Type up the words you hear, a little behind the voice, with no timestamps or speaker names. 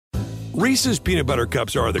Reese's peanut butter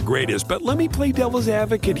cups are the greatest, but let me play devil's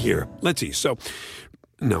advocate here. Let's see. So,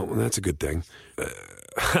 no, that's a good thing.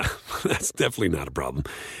 That's definitely not a problem.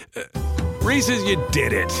 Reese's, you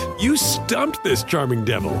did it. You stumped this charming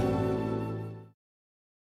devil.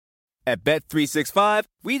 At Bet365,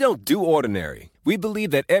 we don't do ordinary. We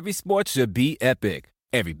believe that every sport should be epic.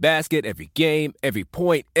 Every basket, every game, every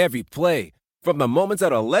point, every play. From the moments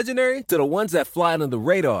that are legendary to the ones that fly under the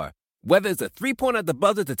radar. Whether it's a three-pointer at the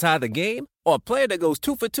buzzer to tie the game or a player that goes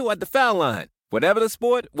 2 for 2 at the foul line. Whatever the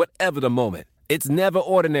sport, whatever the moment. It's never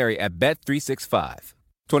ordinary at Bet365.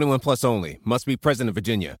 21 plus only. Must be present in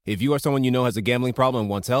Virginia. If you or someone you know has a gambling problem and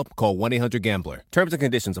wants help, call 1-800-GAMBLER. Terms and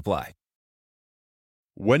conditions apply.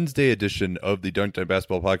 Wednesday edition of the Dunk Time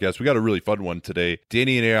Basketball Podcast. We got a really fun one today.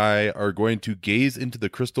 Danny and I are going to gaze into the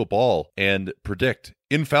crystal ball and predict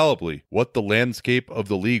infallibly what the landscape of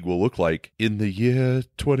the league will look like in the year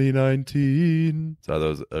 2019. So that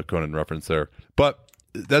was a Conan reference there. But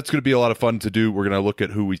that's going to be a lot of fun to do. We're going to look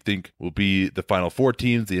at who we think will be the Final Four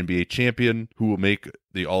teams, the NBA champion, who will make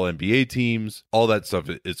the All-NBA teams, all that stuff.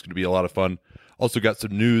 It's going to be a lot of fun. Also got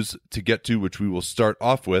some news to get to, which we will start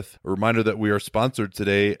off with. A reminder that we are sponsored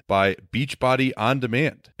today by Beachbody On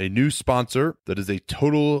Demand, a new sponsor that is a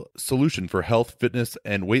total solution for health, fitness,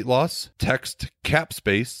 and weight loss. Text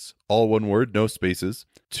CAPSPACE, all one word, no spaces,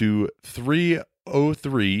 to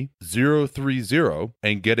 303-030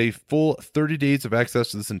 and get a full 30 days of access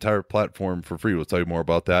to this entire platform for free. We'll tell you more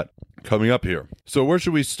about that coming up here. So where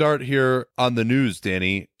should we start here on the news,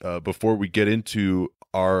 Danny, before we get into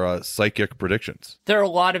our psychic predictions? There are a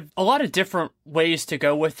lot of different ways to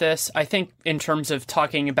go with this. I think in terms of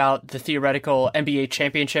talking about the theoretical NBA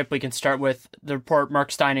championship, we can start with the report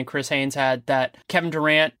Mark Stein and Chris Haynes had that Kevin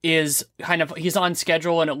Durant is he's on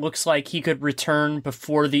schedule and it looks like he could return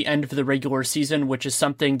before the end of the regular season, which is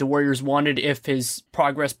something the Warriors wanted if his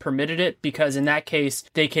progress permitted it, because in that case,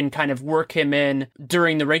 they can kind of work him in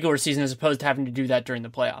during the regular season as opposed to having to do that during the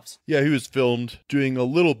playoffs. Yeah, he was filmed doing a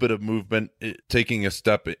little bit of movement, taking a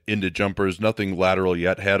step into jumpers, nothing lateral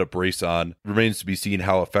yet, had a brace on. Remains to be seen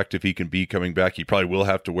how effective he can be coming back. He probably will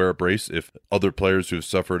have to wear a brace if other players who have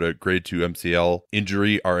suffered a grade 2 MCL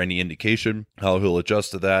injury are any indication. How he'll adjust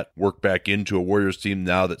to that, work back into a Warriors team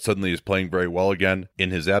now that suddenly is playing very well again in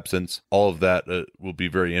his absence. All of that will be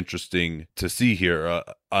very interesting to see here.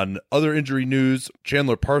 On other injury news,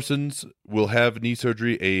 Chandler Parsons will have knee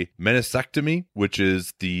surgery, a meniscectomy, which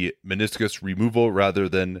is the meniscus removal rather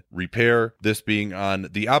than repair. This being on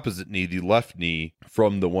the opposite knee, the left knee,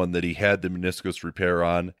 from the one that he had the meniscus repair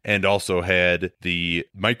on, and also had the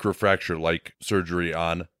microfracture-like surgery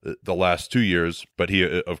on the last 2 years. But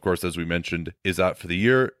he, of course, as we mentioned, is out for the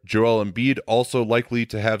year. Joel Embiid also likely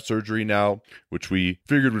to have surgery now, which we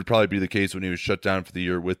figured would probably be the case when he was shut down for the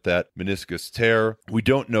year with that meniscus tear. We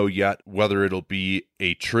don't know yet whether it'll be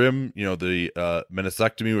a trim, the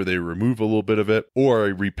meniscectomy where they remove a little bit of it, or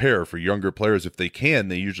a repair for younger players. If they can,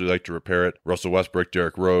 they usually like to repair it. Russell Westbrook,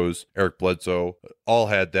 Derrick Rose, Eric Bledsoe all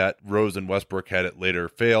had that. Rose and Westbrook had it later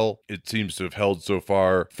fail. It seems to have held so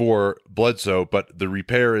far for Bledsoe, but the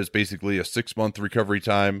repair is basically a 6-month recovery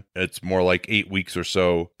time. It's more like 8 weeks or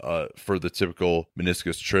so for the typical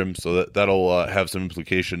meniscus trim. So that'll have some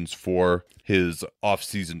implications for his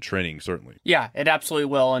off-season training, certainly. Yeah, it absolutely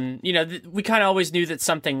will. And, we kind of always knew that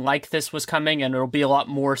something like this was coming, and it'll be a lot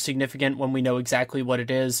more significant when we know exactly what it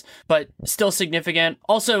is, but still significant.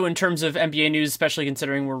 Also, in terms of NBA news, especially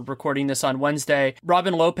considering we're recording this on Wednesday,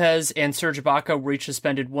 Robin Lopez and Serge Ibaka were each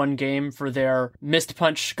suspended 1 game for their missed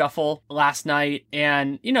punch scuffle last night.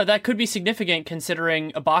 And, that could be significant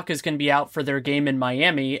considering Ibaka is going to be out for their game in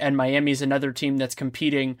Miami, and Miami's another team that's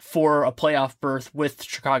competing for a playoff berth with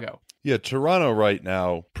Chicago. Yeah, Toronto right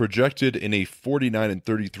now projected in a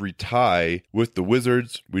 49-33 tie with the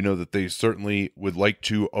Wizards. We know that they certainly would like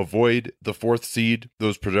to avoid the 4th seed.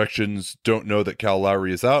 Those projections don't know that Kyle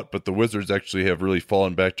Lowry is out, but the Wizards actually have really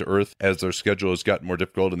fallen back to earth as their schedule has gotten more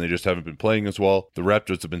difficult and they just haven't been playing as well. The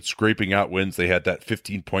Raptors have been scraping out wins. They had that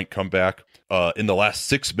 15-point comeback in the last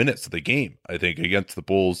 6 minutes of the game, I think, against the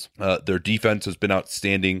Bulls. Their defense has been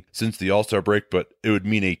outstanding since the All-Star break, but it would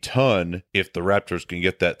mean a ton if the Raptors can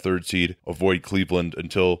get that 3rd seed, avoid Cleveland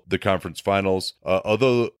until the conference finals.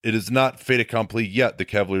 Although it is not fait accompli yet, the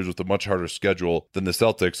Cavaliers with a much harder schedule than the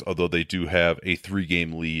Celtics, although they do have a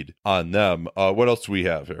 3-game lead on them. What else do we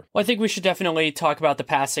have here? Well, I think we should definitely talk about the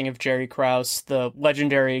passing of Jerry Krause, the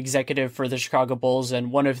legendary executive for the Chicago Bulls,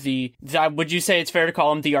 and one of would you say it's fair to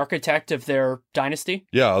call him the architect of their dynasty?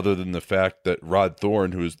 Yeah, other than the fact that Rod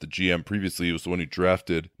Thorne, who was the GM previously, was the one who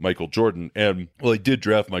drafted Michael Jordan. And look, Well, he did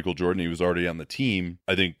draft Michael Jordan. He was already on the team.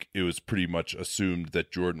 I think it was pretty much assumed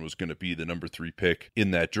that Jordan was going to be the number 3 pick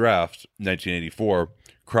in that draft, 1984.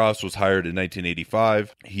 Krause was hired in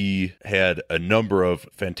 1985. He had a number of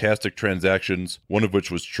fantastic transactions, one of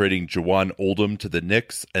which was trading Jawan Oldham to the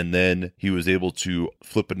Knicks, and then he was able to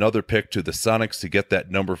flip another pick to the Sonics to get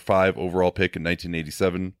that number 5 overall pick in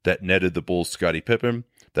 1987 that netted the Bulls Scottie Pippen.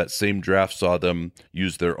 That same draft saw them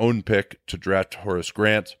use their own pick to draft Horace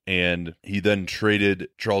Grant, and he then traded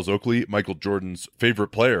Charles Oakley, Michael Jordan's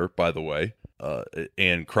favorite player, by the way,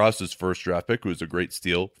 and Krause's first draft pick, was a great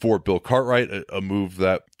steal, for Bill Cartwright, a move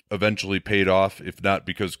that eventually paid off, if not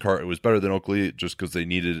because Cartwright was better than Oakley, just because they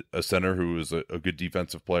needed a center who was a good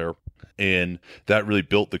defensive player. And that really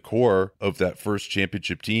built the core of that first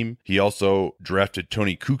championship team. He also drafted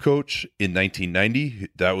Tony Kukoc in 1990.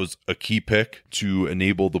 That was a key pick to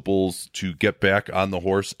enable the Bulls to get back on the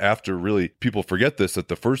horse after, really, people forget this, that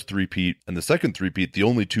the first three-peat and the second three-peat, the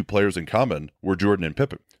only 2 players in common were Jordan and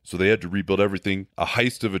Pippen. So they had to rebuild everything. A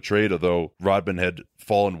heist of a trade, although Rodman had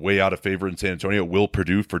fallen way out of favor in San Antonio. Will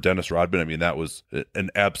Perdue for Dennis Rodman. I mean, that was an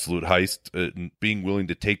absolute heist. Being willing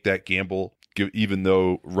to take that gamble, even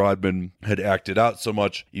though Rodman had acted out so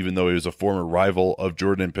much, even though he was a former rival of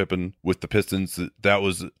Jordan and Pippen with the Pistons, that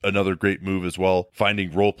was another great move as well.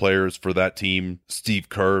 Finding role players for that team. Steve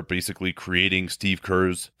Kerr, basically creating Steve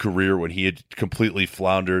Kerr's career when he had completely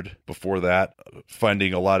floundered before that.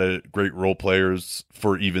 Finding a lot of great role players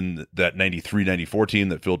for even that 93-94 team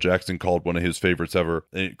that Phil Jackson called one of his favorites ever.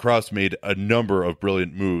 And Krause made a number of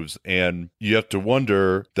brilliant moves, and you have to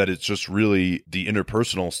wonder that it's just really the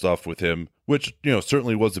interpersonal stuff with him, which,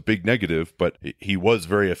 certainly was a big negative, but he was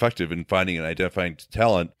very effective in finding and identifying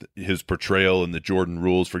talent. His portrayal in The Jordan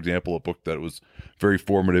Rules, for example, a book that was very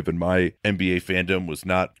formative in my NBA fandom, was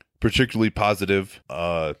not particularly positive.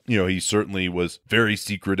 He certainly was very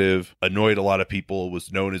secretive, annoyed a lot of people,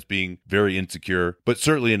 was known as being very insecure, but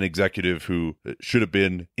certainly an executive who should have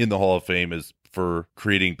been in the Hall of Fame as for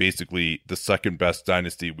creating basically the second best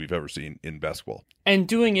dynasty we've ever seen in basketball. And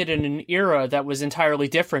doing it in an era that was entirely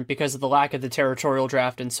different because of the lack of the territorial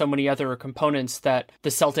draft and so many other components that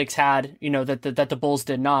the Celtics had, that the Bulls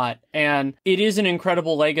did not. And it is an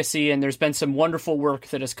incredible legacy, and there's been some wonderful work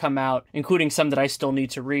that has come out, including some that I still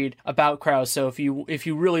need to read about Krause. So if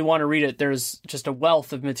you really want to read it, there's just a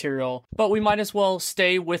wealth of material. But we might as well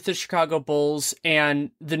stay with the Chicago Bulls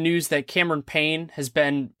and the news that Cameron Payne has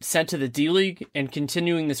been sent to the D-League and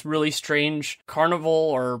continuing this really strange carnival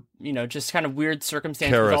or just kind of weird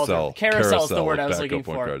circumstance. Carousel. Carousel is the word I was looking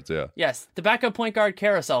for. Guards, yeah. Yes, the backup point guard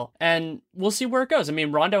carousel. And we'll see where it goes. I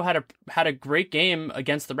mean, Rondo had a great game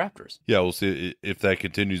against the Raptors. Yeah, we'll see if that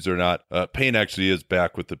continues or not. Payne actually is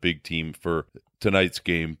back with the big team for tonight's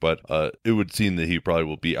game, but it would seem that he probably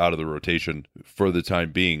will be out of the rotation for the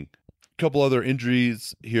time being. Couple other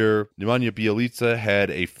injuries here. Nemanja Bjelica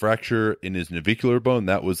had a fracture in his navicular bone.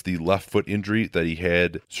 That was the left foot injury that he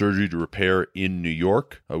had surgery to repair in New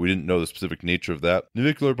York. We didn't know the specific nature of that.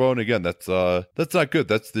 Navicular bone, again, that's not good.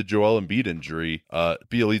 That's the Joel Embiid injury.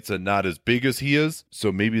 Bjelica not as big as he is,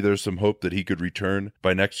 so maybe there's some hope that he could return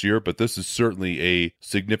by next year, but this is certainly a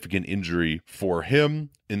significant injury for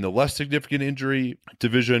him. In the less significant injury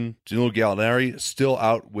division, Danilo Gallinari still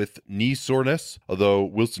out with knee soreness, although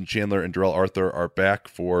Wilson Chandler and Darrell Arthur are back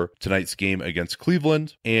for tonight's game against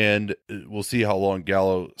Cleveland, and we'll see how long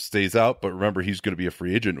Gallo stays out, but remember, he's going to be a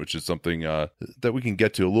free agent, which is something that we can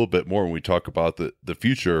get to a little bit more when we talk about the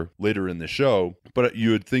future later in the show. But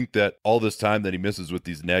you would think that all this time that he misses with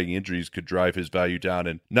these nagging injuries could drive his value down,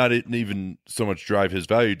 and not even so much drive his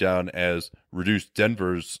value down as reduce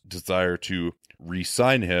Denver's desire to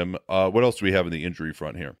re-sign him. What else do we have in the injury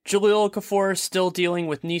front here? Jahlil Okafor still dealing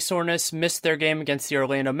with knee soreness, missed their game against the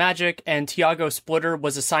Orlando Magic, and Tiago Splitter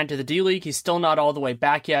was assigned to the D-League. He's still not all the way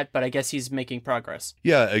back yet, but I guess he's making progress.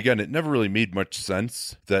 Yeah, again, it never really made much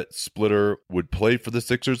sense that Splitter would play for the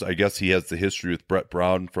Sixers. I guess he has the history with Brett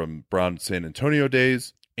Brown from Brown San Antonio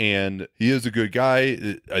days. And he is a good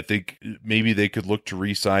guy. I think maybe they could look to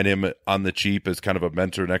re-sign him on the cheap as kind of a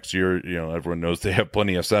mentor next year. Everyone knows they have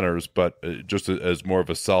plenty of centers, but just as more of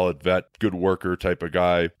a solid vet, good worker type of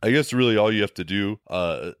guy. I guess really all you have to do,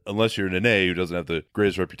 unless you're an Nene who doesn't have the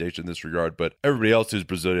greatest reputation in this regard, but everybody else who's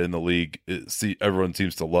Brazilian in the league, everyone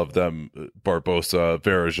seems to love them. Barbosa,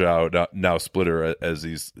 Varejao, now Splitter as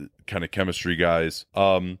these kind of chemistry guys.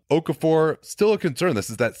 Okafor, still a concern. This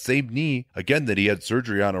is that same knee, again, that he had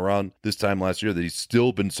surgery on on around this time last year that he's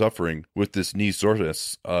still been suffering with this knee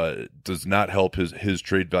soreness does not help his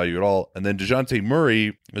trade value at all. And then DeJounte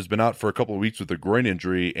Murray has been out for a couple of weeks with a groin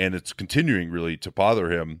injury, and it's continuing really to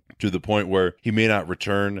bother him to the point where he may not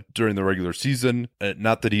return during the regular season.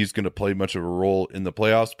 Not that he's going to play much of a role in the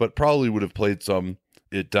playoffs, but probably would have played some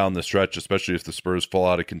down the stretch, especially if the Spurs fall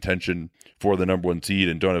out of contention for the number 1 seed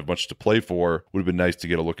and don't have much to play for. Would have been nice to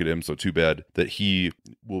get a look at him, so too bad that he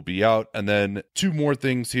will be out. And then 2 more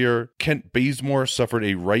things here. Kent Bazemore suffered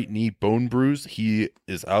a right knee bone bruise. He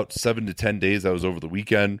is out 7 to 10 days. That was over the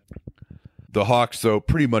weekend. The Hawks, though,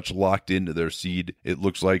 pretty much locked into their seed, it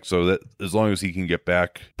looks like, so that as long as he can get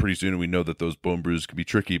back pretty soon, and we know that those bone bruises can be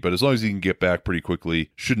tricky, but as long as he can get back pretty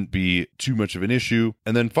quickly, shouldn't be too much of an issue.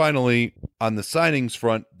 And then finally, on the signings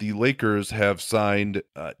front, the Lakers have signed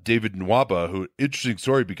David Nwaba, who, interesting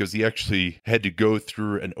story because he actually had to go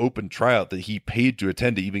through an open tryout that he paid to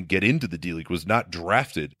attend to even get into the D-League, was not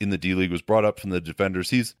drafted in the D-League, was brought up from the Defenders.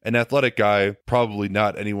 He's an athletic guy, probably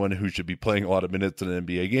not anyone who should be playing a lot of minutes in an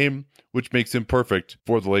NBA game, which makes him perfect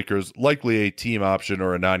for the Lakers. Likely a team option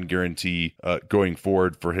or a non-guarantee going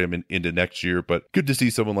forward for him into next year, but good to see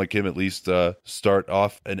someone like him at least start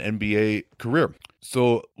off an NBA career.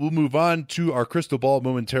 So we'll move on to our crystal ball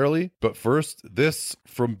momentarily, but first, this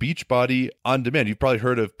from Beachbody On Demand. You've probably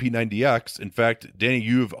heard of P90X. In fact, Danny,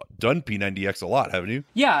 you've done P90X a lot, haven't you?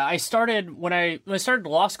 Yeah, I started when I started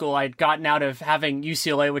law school. I'd gotten out of having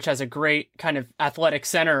UCLA, which has a great kind of athletic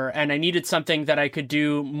center, and I needed something that I could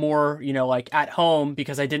do more, like at home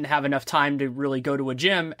because I didn't have enough time to really go to a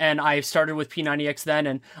gym. And I started with P90X then,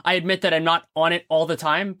 and I admit that I'm not on it all the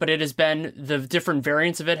time, but it has been, the different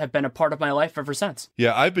variants of it have been a part of my life ever since.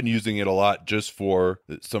 Yeah, I've been using it a lot just for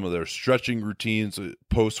some of their stretching routines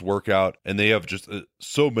post-workout, and they have just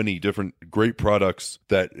so many different great products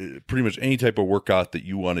that pretty much any type of workout that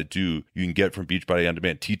you want to do, you can get from Beachbody On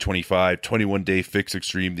Demand. T25, 21-day fix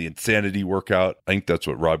extreme, the insanity workout. I think that's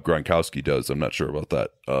what Rob Gronkowski does. I'm not sure about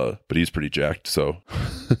that, but he's pretty jacked, so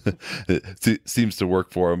it seems to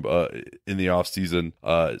work for him in the off season.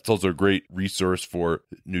 It's also a great resource for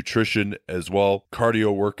nutrition as well.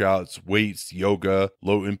 Cardio workouts, weights, yoga,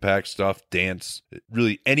 low impact stuff, dance,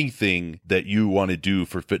 really anything that you want to do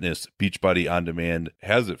for fitness, Beachbody On Demand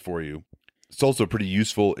has it for you. It's also pretty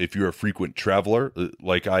useful if you're a frequent traveler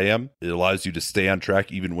like I am. It allows you to stay on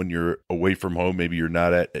track even when you're away from home. Maybe you're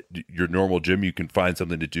not at your normal gym. You can find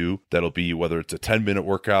something to do that'll be, whether it's a 10-minute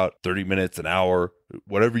workout, 30 minutes, an hour,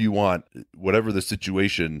 whatever you want, whatever the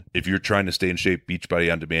situation. If you're trying to stay in shape,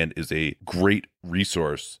 Beachbody On Demand is a great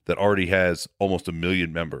resource that already has almost 1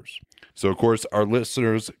 million members. So, of course, our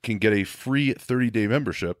listeners can get a free 30-day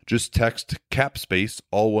membership. Just text CAPSPACE,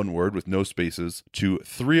 all one word with no spaces, to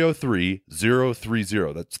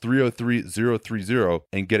 303-030. That's 303-030,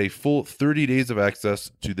 and get a full 30 days of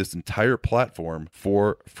access to this entire platform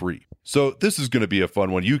for free. So this is going to be a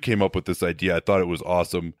fun one. You came up with this idea. I thought it was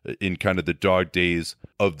awesome in kind of the dog days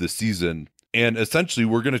of the season. And essentially,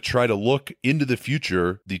 we're going to try to look into the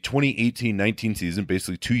future, the 2018-19 season,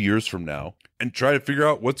 basically 2 years from now, and try to figure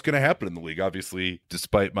out what's going to happen in the league. Obviously,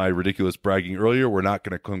 despite my ridiculous bragging earlier, we're not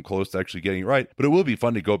going to come close to actually getting it right. But it will be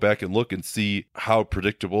fun to go back and look and see how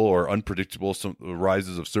predictable or unpredictable some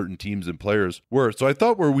rises of certain teams and players were. So I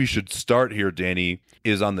thought where we should start here, Danny,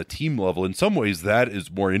 is on the team level. In some ways, that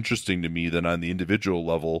is more interesting to me than on the individual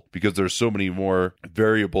level because there's so many more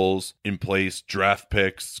variables in place, draft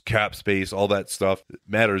picks, cap space, all that stuff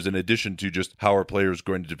matters in addition to just how our players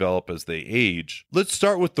going to develop as they age. Let's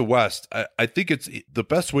start with the West. I think it's the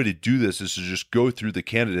best way to do this is to just go through the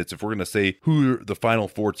candidates. If we're going to say who the final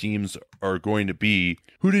 4 teams are going to be,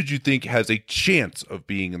 who did you think has a chance of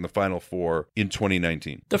being in the final 4 in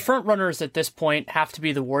 2019? The front runners at this point have to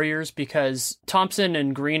be the Warriors because Thompson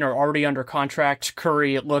and Green are already under contract.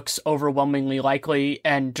 Curry, it looks overwhelmingly likely,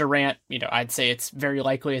 and Durant, I'd say it's very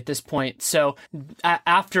likely at this point. So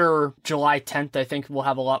after July 10th, I think we'll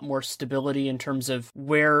have a lot more stability in terms of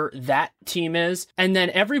where that team is. And then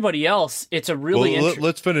everybody else, it's a really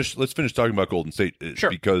let's finish talking about Golden State. Sure.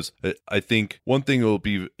 Because I think one thing that will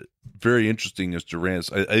be very interesting is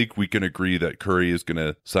Durant. I think we can agree that Curry is going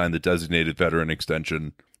to sign the designated veteran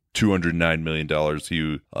extension, $209 million.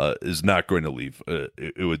 He is not going to leave.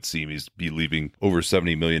 It would seem he's be leaving over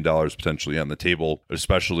 $70 million potentially on the table,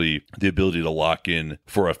 especially the ability to lock in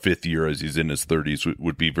for a 5th year as he's in his 30s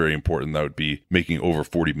would be very important. That would be making over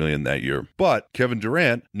 $40 million that year. But Kevin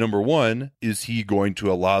Durant, number one, is he going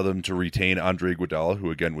to allow them to retain Andre Iguodala,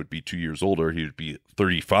 who again would be 2 years older? He would be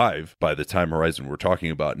 35 by the time horizon we're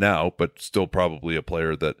talking about now, but still probably a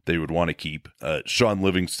player that they would want to keep. Sean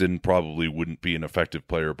Livingston probably wouldn't be an effective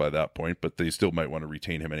player by that point, but they still might want to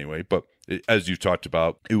retain him anyway. But as you talked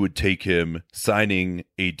about, it would take him signing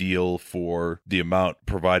a deal for the amount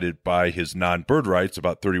provided by his non-bird rights,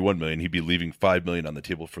 about $31 million. He'd be leaving $5 million on the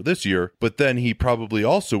table for this year, but then he probably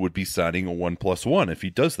also would be signing a 1+1 if he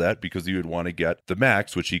does that, because he would want to get the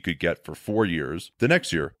max, which he could get for 4 years the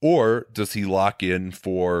next year. Or does he lock in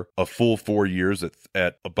for a full 4 years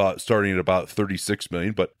at about starting at about $36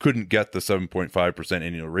 million, but couldn't get the 7.5%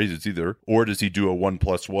 annual raises either? Or does he do a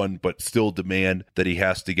 1+1 but still demand that he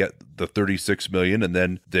has to get the $36 million, and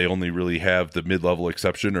then they only really have the mid-level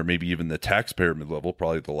exception, or maybe even the taxpayer mid-level,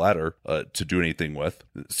 probably the latter, to do anything with?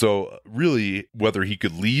 So really, whether he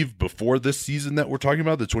could leave before this season that we're talking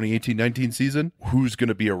about, the 2018-19 season, who's going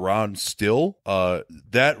to be around still,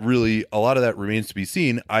 that really, a lot of that remains to be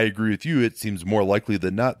seen. I agree with you. It seems more likely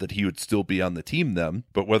than not that he would still be on the team then,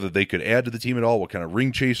 but whether they could add to the team at all, what kind of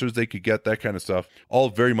ring chasers they could get, that kind of stuff, all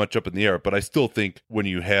very much up in the air. But I still think when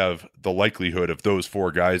you have the likelihood of those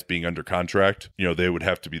 4 guys being under contract, they would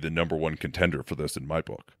have to be the number one contender for this in my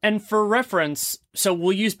book. And for reference, so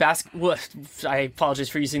we'll use I apologize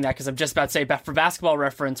for using that because I'm just about to say, for basketball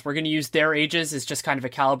reference, we're going to use their ages as just kind of a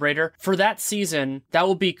calibrator. For that season, that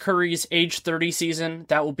will be Curry's age 30 season,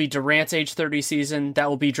 that will be Durant's age 30 season, that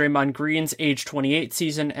will be Draymond Green's age 28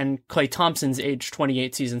 season, and Klay Thompson's age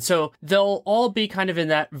 28 season. So they'll all be kind of in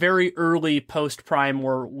that very early post-prime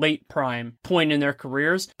or late prime point in their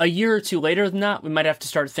careers. A year or two later than that, we might have to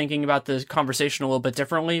start thinking about the conversation a little bit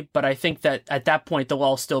differently, but I think that at that point, they'll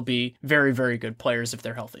all still be very, very good players if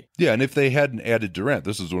they're healthy. Yeah, and if they hadn't added Durant,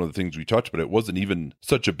 this is one of the things we talked about, it wasn't even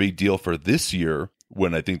such a big deal for this year,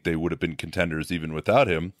 when I think they would have been contenders even without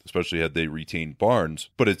him, especially had they retained Barnes.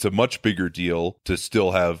 But it's a much bigger deal to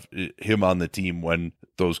still have him on the team when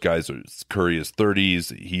those guys are, Curry is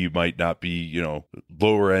 30s. He might not be,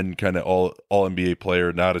 lower end kind of all NBA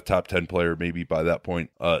player, not a top 10 player maybe by that point.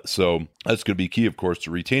 So that's going to be key, of course,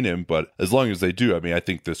 to retain him. But as long as they do, I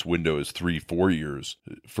think this window is 3-4 years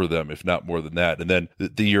for them, if not more than that. And then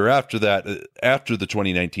the year after that, after the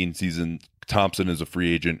 2019 season, Thompson is a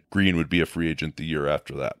free agent. Green would be a free agent the year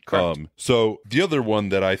after that. So the other one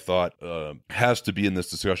that I thought has to be in this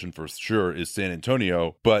discussion for sure is San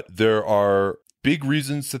Antonio, but there are big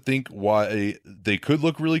reasons to think why they could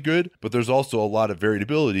look really good, but there's also a lot of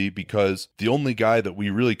variability because the only guy that we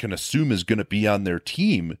really can assume is going to be on their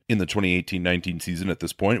team in the 2018-19 season at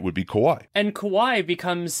this point would be Kawhi. And Kawhi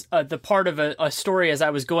becomes the part of a story as I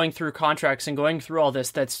was going through contracts and going through all this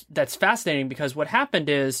that's fascinating, because what happened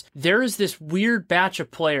is there is this weird batch of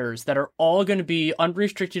players that are all going to be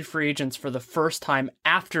unrestricted free agents for the first time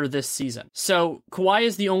after this season. So Kawhi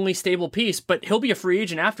is the only stable piece, but he'll be a free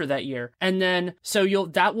agent after that year. And then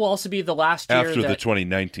that will also be the last year after the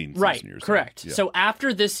 2019 season. Right, correct. Yeah. So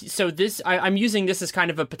after this, I'm using this as kind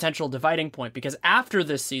of a potential dividing point, because after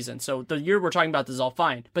this season, so the year we're talking about, this is all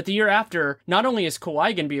fine, but the year after, not only is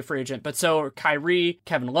Kawhi going to be a free agent, but so are Kyrie,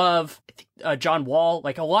 Kevin Love, John Wall,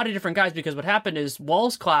 like a lot of different guys, because what happened is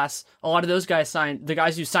Wall's class, a lot of those guys the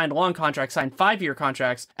guys who signed a long contract signed 5-year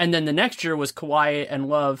contracts, and then the next year was Kawhi and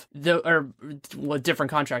Love, different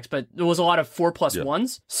contracts, but there was a lot of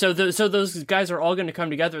 4+1s. So those guys are all going to come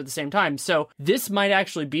together at the same time. So this might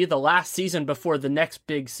actually be the last season before the next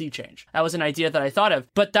big sea change. That was an idea that I thought of,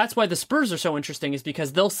 but that's why the Spurs are so interesting, is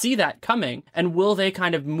because they'll see that coming, and will they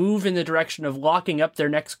kind of move in the direction of locking up their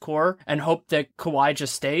next core and hope that Kawhi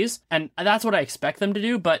just stays? And that's what I expect them to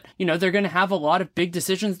do, but they're going to have a lot of big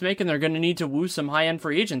decisions to make, and they're going to need to woo some high-end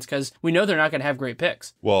free agents, because we know they're not going to have great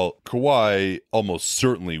picks. Well, Kawhi almost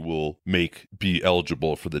certainly will be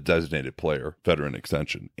eligible for the designated player veteran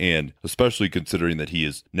extension, and especially considering that he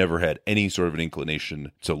has never had any sort of an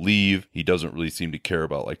inclination to leave. He doesn't really seem to care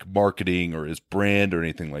about marketing or his brand or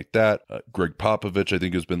anything like that. Greg Popovich, I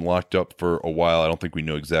think, has been locked up for a while. I don't think we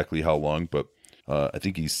know exactly how long, but I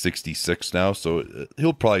think he's 66 now, so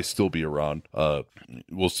he'll probably still be around.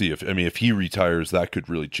 We'll see if he retires, that could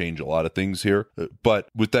really change a lot of things here. But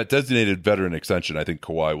with that designated veteran extension, I think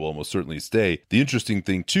Kawhi will almost certainly stay. The interesting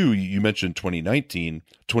thing too, you mentioned 2019.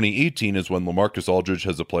 2018 is when LaMarcus Aldridge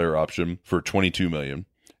has a player option for $22 million.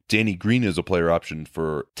 Danny Green is a player option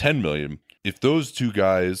for $10 million. If those two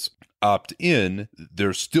guys opt in,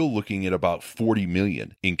 they're still looking at about $40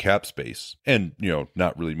 million in cap space, and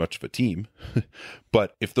not really much of a team.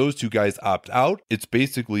 But if those two guys opt out, it's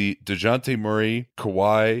basically DeJounte Murray,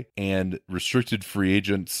 Kawhi, and restricted free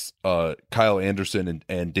agents Kyle Anderson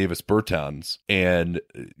and Davis Bertans, and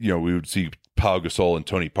we would see Pau Gasol and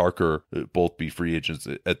Tony Parker both be free agents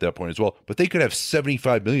at that point as well. But they could have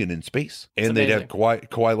 $75 million in space, and they'd have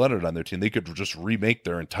Kawhi Leonard on their team. They could just remake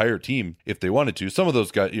their entire team if they wanted to. Some of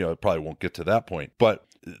those guys, probably won't get to that point, but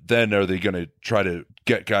then are they going to try to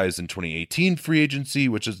get guys in 2018 free agency,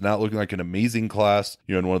 which is not looking like an amazing class.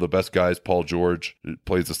 And one of the best guys, Paul George,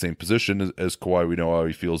 plays the same position as Kawhi. We know how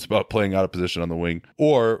he feels about playing out of position on the wing.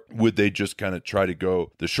 Or would they just kind of try to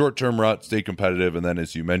go the short-term route, stay competitive, and then,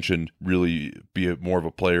 as you mentioned, really be more of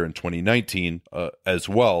a player in 2019 as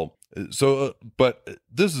well? So, but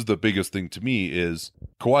this is the biggest thing to me is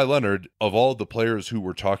Kawhi Leonard, of all the players who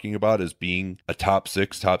we're talking about as being a top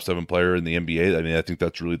 6, top 7 player in the NBA, I mean, I think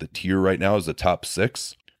that's really the tier right now is the top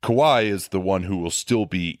 6. Kawhi is the one who will still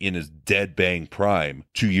be in his dead bang prime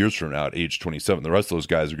 2 years from now at age 27. The rest of those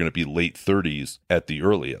guys are going to be late 30s at the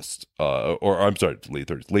earliest, or I'm sorry, late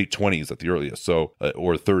 30s, late 20s at the earliest. So,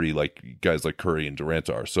 or 30, like guys like Curry and Durant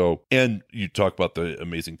are. So, and you talk about the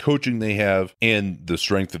amazing coaching they have and the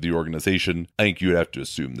strength of the organization. I think you would have to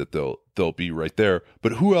assume that they'll be right there.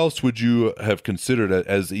 But who else would you have considered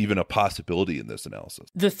as even a possibility in this analysis?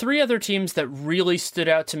 The 3 other teams that really stood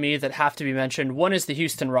out to me that have to be mentioned, one is the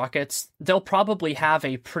Houston Rockets. They'll probably have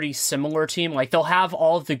a pretty similar team. Like, they'll have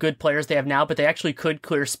all of the good players they have now, but they actually could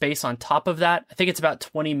clear space on top of that. I think it's about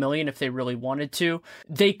 $20 million if they really wanted to.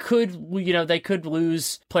 They could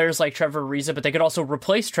lose players like Trevor Ariza, but they could also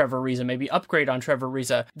replace Trevor Ariza, maybe upgrade on Trevor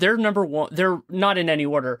Ariza. They're number 1. They're not in any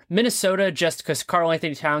order. Minnesota, just because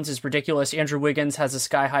Karl-Anthony Towns is ridiculous. Andrew Wiggins has a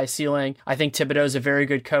sky-high ceiling. I think Thibodeau's a very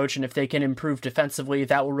good coach, and if they can improve defensively,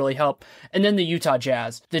 that will really help. And then the Utah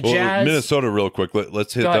Jazz. Jazz... Minnesota, real quick.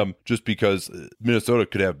 Let's hit them just because Minnesota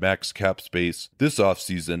could have max cap space this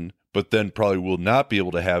offseason, but then probably will not be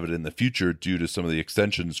able to have it in the future due to some of the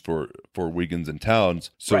extensions for Wiggins and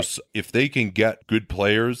Towns. So right. If they can get good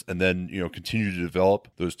players and then, continue to develop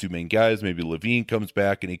those 2 main guys, maybe Levine comes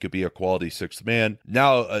back and he could be a quality 6th man.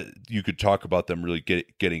 Now you could talk about them really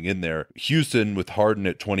getting in there. Houston with Harden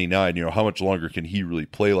at 29, how much longer can he really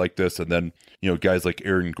play like this? And then, guys like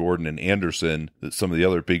Aaron Gordon and Anderson, some of the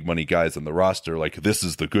other big money guys on the roster, like this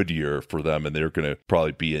is the good year for them and they're going to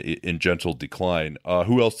probably be in gentle decline.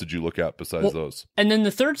 Who else did you look at besides those? And then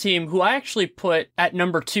the third team, who I actually put at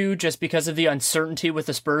number 2 just because of the uncertainty with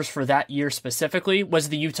the Spurs for that year specifically, was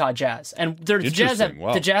the Utah Jazz. And the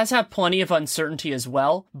Jazz have plenty of uncertainty as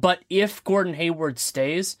well, but if Gordon Hayward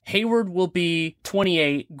stays, Hayward will be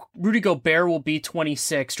 28, Rudy Gobert will be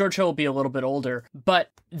 26, George Hill will be a little bit older,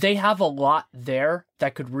 but they have a lot there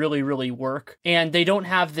that could really, really work. And they don't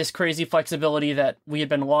have this crazy flexibility that we had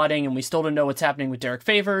been lauding, and we still don't know what's happening with Derek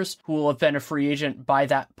Favors, who will have been a free agent by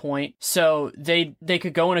that point. So they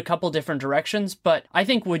could go in a couple different directions. But I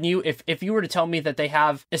think if you were to tell me that they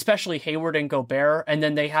have, especially Hayward and Gobert, and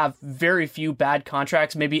then they have very few bad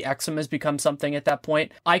contracts, maybe Exum has become something at that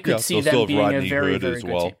point, I could see them being a very, very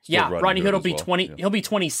good team. Yeah, Rodney Hood will be 20. Yeah. He'll be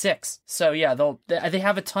 26. So yeah, they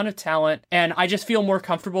have a ton of talent, and I just feel more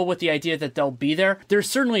comfortable with the idea that they'll be there. There's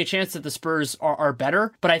certainly a chance that the Spurs are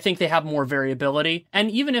better, but I think they have more variability. And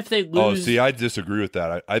even if they lose... Oh, see, I disagree with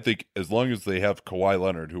that. I think as long as they have Kawhi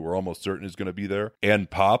Leonard, who we're almost certain is going to be there, and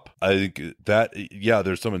Pop, I think that, yeah,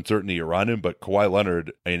 there's some uncertainty around him, but Kawhi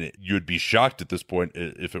Leonard, and you'd be shocked at this point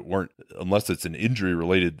if it weren't, unless it's an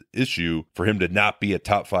injury-related issue, for him to not be a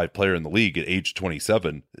top 5 player in the league at age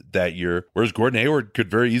 27 that year, whereas Gordon Hayward could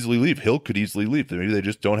very easily leave. Hill could easily leave. Maybe they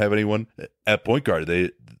just don't have anyone at point guard.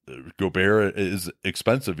 Gobert is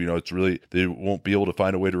expensive. It's really, they won't be able to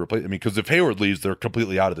find a way to replace. I mean, because if Hayward leaves, they're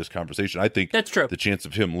completely out of this conversation. I think that's true. The chance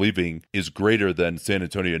of him leaving is greater than San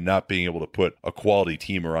Antonio not being able to put a quality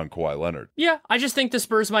team around Kawhi Leonard. Yeah, I just think the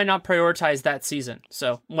Spurs might not prioritize that season.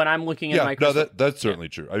 So when I'm looking at that's certainly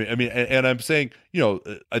true. I mean, and I'm saying,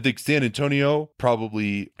 I think San Antonio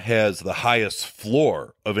probably has the highest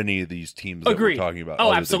floor of any of these teams that we're talking about.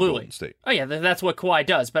 Oh, absolutely. State. Oh yeah, that's what Kawhi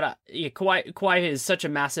does. But Kawhi is such a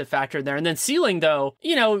massive factor there. And then ceiling, though,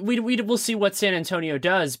 we'll see what San Antonio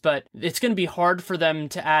does, but it's going to be hard for them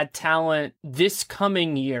to add talent this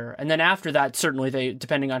coming year. And then after that, certainly they,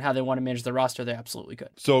 depending on how they want to manage the roster, they absolutely could.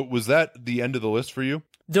 So was that the end of the list for you?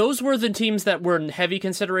 Those were the teams that were in heavy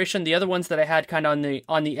consideration. The other ones that I had kind of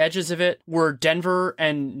on the edges of it were Denver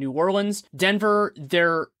and New Orleans. Denver,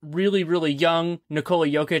 they're really, really young. Nikola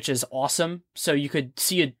Jokic is awesome, so you could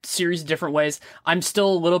see a series of different ways. I'm still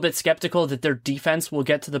a little bit skeptical that their defense will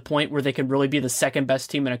get to the point where they can really be the second best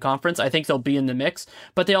team in a conference. I think they'll be in the mix,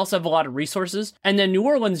 but they also have a lot of resources. And then New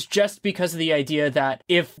Orleans, just because of the idea that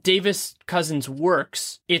if Davis Cousins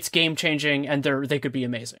works, it's game changing, and they could be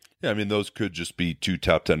amazing. Yeah, I mean, those could just be 2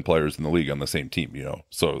 top 10 players in the league on the same team,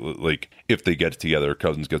 So, if they get it together.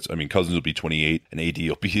 Cousins will be 28 and AD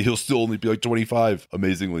he'll still only be like 25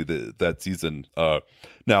 amazingly that season.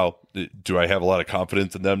 Now, do I have a lot of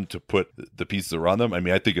confidence in them to put the pieces around them? I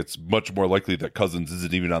mean, I think it's much more likely that Cousins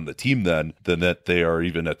isn't even on the team than that they are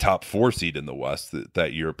even a top 4 seed in the West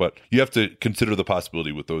that year. But you have to consider the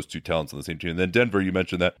possibility with those two talents on the same team. And then Denver, you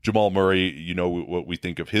mentioned that Jamal Murray, what we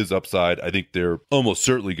think of his upside. I think they're almost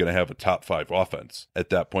certainly going to have a top 5 offense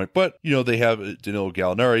at that point. But, they have Danilo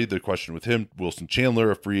Gallinari. The question with him, Wilson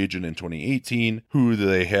Chandler, a free agent in 2018. Who do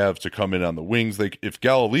they have to come in on the wings? If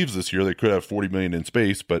Gallo leaves this year, they could have $40 million in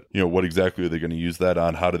space. But, what exactly are they going to use that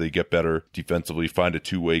on? How do they get better defensively? Find a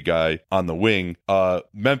two-way guy on the wing.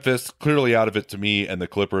 Memphis, clearly out of it to me, and the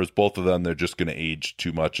Clippers, both of them, they're just going to age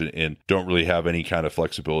too much and don't really have any kind of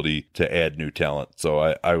flexibility to add new talent.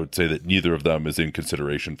 So I would say that neither of them is in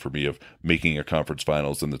consideration for me of making a conference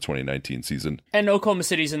finals in the 2019 season. And Oklahoma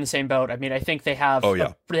City's in the same boat. I mean, I think they have. Oh,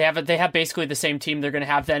 yeah. They have basically the same team they're going to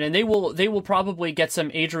have then, and they will probably get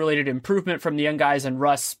some age-related improvement from the young guys. And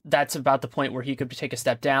Russ, that's about the point where he could take a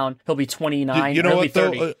step down. He'll be 29. You know what,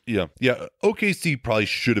 30. Yeah. OKC probably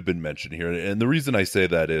should have been mentioned here, and the reason I say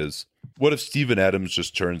that is, what if Steven Adams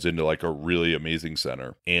just turns into like a really amazing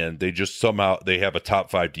center and they just somehow they have a top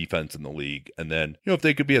 5 defense in the league? And then, if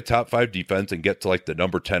they could be a top 5 defense and get to like the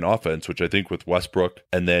number 10 offense, which I think with Westbrook,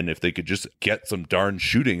 and then if they could just get some darn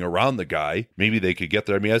shooting around the guy, maybe they could get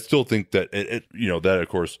there. I mean, I still think that that of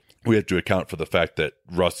course we have to account for the fact that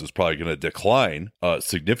Russ is probably going to decline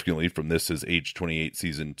significantly from his age 28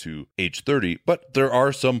 season to age 30. But there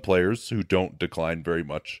are some players who don't decline very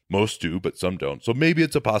much. Most do, but some don't. So maybe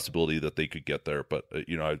it's a possibility that they could get there. But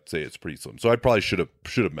I'd say it's pretty slim. So I probably should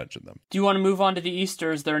have mentioned them. Do you want to move on to the East,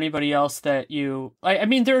 or is there anybody else that you? I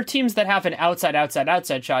mean, there are teams that have an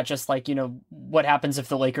outside shot. Just like what happens if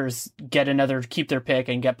the Lakers keep their pick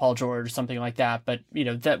and get Paul George or something like that. But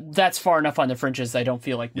that's far enough on the fringes. I don't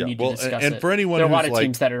feel like we need to discuss it. And for anyone, there are a lot of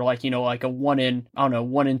teams that are like like a 1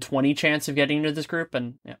 in 20 chance of getting into this group,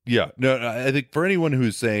 and I think for anyone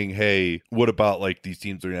who's saying, hey, what about like these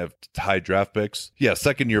teams are gonna have high draft picks? Yeah,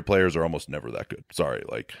 second year players are almost never that good. Sorry,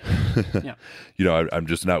 I'm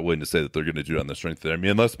just not willing to say that they're going to do it on the strength there. I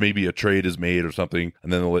mean, unless maybe a trade is made or something,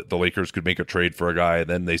 and then the Lakers could make a trade for a guy, and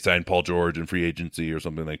then they sign Paul George in free agency or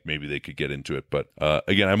something, like maybe they could get into it. But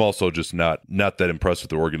again, I'm also just not that impressed with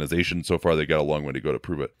the organization so far. They got a long way to go to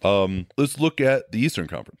prove it. Let's look at the Eastern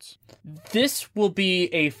Conference. This will be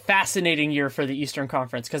a fascinating year for the Eastern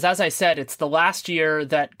Conference because, as I said, it's the last year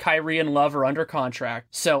that Kyrie and Love are under contract.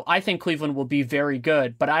 So I think Cleveland will be very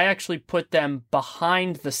good, but I actually put them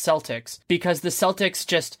behind the Celtics because the Celtics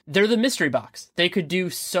they're the mystery box. They could do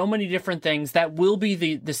so many different things. That will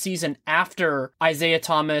be the season after Isaiah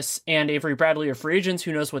Thomas and Avery Bradley are free agents.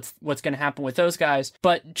 Who knows what's going to happen with those guys?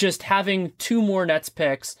 But just having 2 more Nets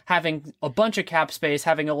picks, having a bunch of cap space,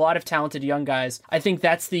 having a lot of talented young guys, I think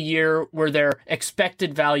that's the year where their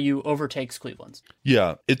expected value overtakes Cleveland's.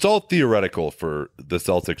 Yeah, it's all theoretical for the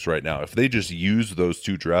Celtics right now. If they just use those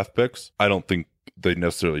 2 draft picks, I don't think they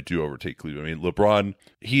necessarily do overtake Cleveland. I mean, LeBron,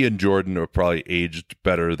 he and Jordan are probably aged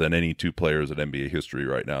better than any 2 players in NBA history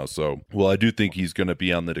right now. So, I do think he's going to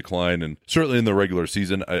be on the decline. And certainly in the regular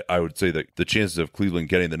season, I would say that the chances of Cleveland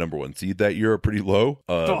getting the number 1 seed that year are pretty low.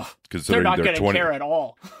 They're not going to care at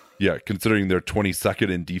all. Yeah, considering they're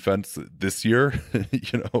 22nd in defense this year,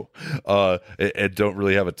 and don't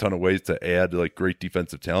really have a ton of ways to add like great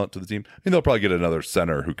defensive talent to the team. I mean, they'll probably get another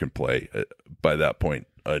center who can play by that point.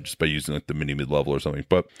 Just by using like the mid level or something.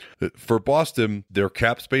 But for Boston, their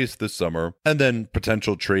cap space this summer and then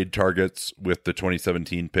potential trade targets with the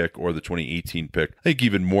 2017 pick or the 2018 pick. I think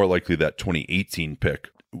even more likely that 2018 pick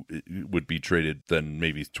would be traded than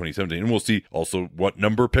maybe 2017. And we'll see also what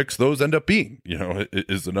number picks those end up being,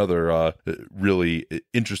 is another really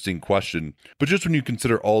interesting question. But just when you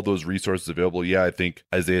consider all those resources available, I think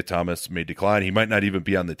Isaiah Thomas may decline. He might not even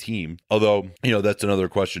be on the team. Although, that's another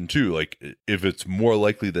question too. Like if it's more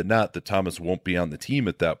likely than not that Thomas won't be on the team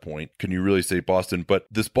at that point, can you really say Boston? But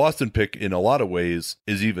this Boston pick in a lot of ways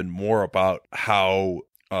is even more about how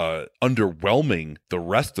underwhelming the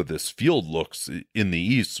rest of this field looks in the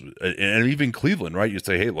East, and even Cleveland, right? You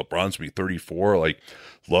say, hey, LeBron's gonna be 34, like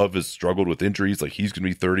Love has struggled with injuries, like he's gonna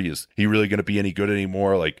be 30. Is he really gonna be any good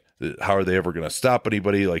anymore? Like, how are they ever gonna stop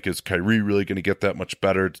anybody? Like, is Kyrie really gonna get that much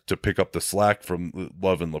better to pick up the slack from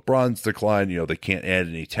Love and LeBron's decline? They can't add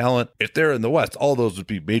any talent. If they're in the West, all those would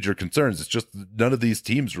be major concerns. It's just none of these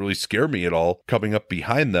teams really scare me at all coming up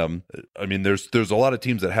behind them. I mean, there's a lot of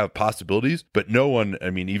teams that have possibilities, but no one,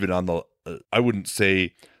 I mean, even on the I wouldn't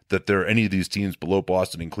say that there are any of these teams below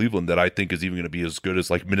Boston and Cleveland that I think is even going to be as good as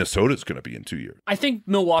like Minnesota's going to be in 2 years. I think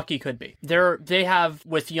Milwaukee could be. They have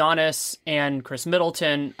with Giannis and Chris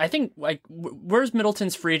Middleton. I think like where's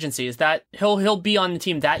Middleton's free agency? Is that he'll be on the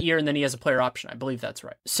team that year and then he has a player option. I believe that's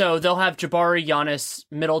right. So they'll have Jabari, Giannis,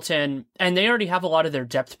 Middleton, and they already have a lot of their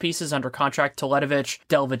depth pieces under contract. Toledovich,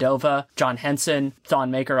 Dellavedova, John Henson,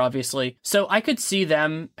 Thon Maker, obviously. So I could see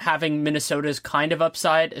them having Minnesota's kind of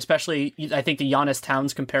upside, especially I think the Giannis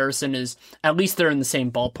Towns comparison is at least they're in the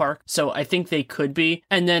same ballpark. So I think they could be.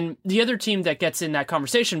 And then the other team that gets in that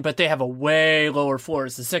conversation, but they have a way lower floor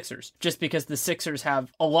is the Sixers, just because the Sixers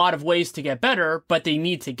have a lot of ways to get better, but they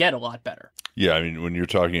need to get a lot better. Yeah, I mean, when you're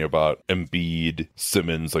talking about Embiid,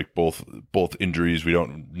 Simmons, like both injuries, we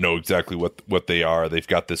don't know exactly what they are. They've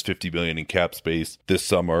got this $50 million in cap space this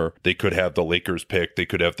summer. They could have the Lakers pick. They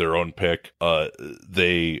could have their own pick.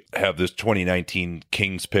 They have this 2019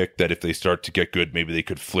 Kings pick that if they start to get good, maybe they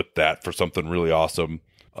could flip that for something really awesome.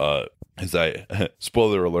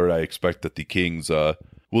 Spoiler alert, I expect that the Kings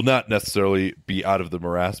will not necessarily be out of the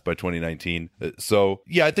morass by 2019. So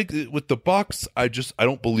yeah, I think with the Bucks, I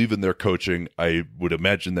don't believe in their coaching. I would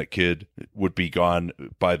imagine that kid would be gone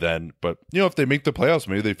by then. But if they make the playoffs,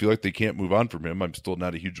 maybe they feel like they can't move on from him. I'm still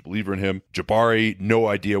not a huge believer in him. Jabari, no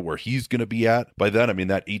idea where he's going to be at by then. I mean,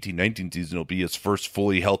 that 18-19 season will be his first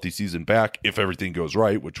fully healthy season back if everything goes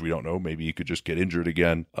right, which we don't know. Maybe he could just get injured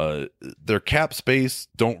again. Their cap space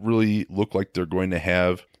don't really look like they're going to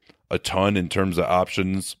have a ton in terms of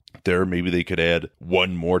options there. Maybe they could add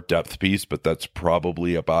one more depth piece, but that's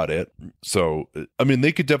probably about it. So, I mean,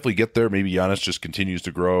 they could definitely get there. Maybe Giannis just continues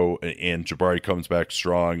to grow and Jabari comes back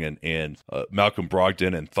strong and Malcolm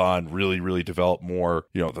Brogdon and Thon really, really develop more.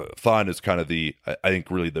 Thon is kind of I think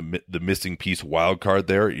really the missing piece wild card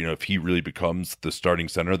there. If he really becomes the starting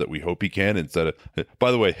center that we hope he can instead of,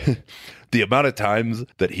 by the way, the amount of times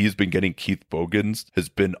that he's been getting Keith Bogans has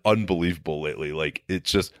been unbelievable lately. Like, it's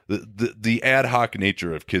just the ad hoc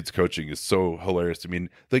nature of kids coaching is so hilarious. I mean,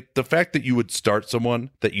 like the fact that you would start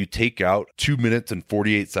someone that you take out 2 minutes and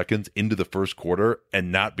 48 seconds into the first quarter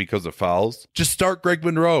and not because of fouls, just start Greg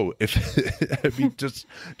Monroe.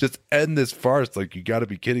 Just end this farce. Like, you got to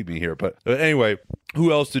be kidding me here. But anyway,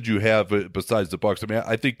 who else did you have besides the Bucks? I mean,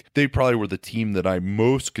 I think they probably were the team that I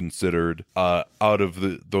most considered out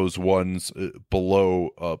of those ones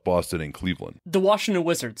below Boston and Cleveland. The Washington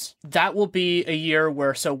Wizards. That will be a year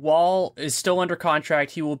where, so Wall is still under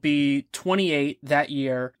contract. He will be 28 that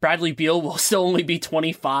year. Bradley Beal will still only be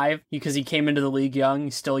 25 because he came into the league young.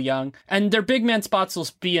 He's still young. And their big man spots will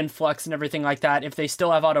be in flux and everything like that. If they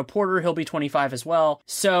still have Otto Porter, he'll be 25 as well.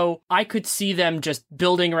 So I could see them just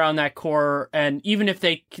building around that core. And even if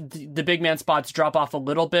the big man spots drop off a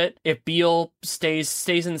little bit, if Beal stays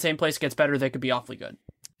in the same place, gets better, they could be awfully good.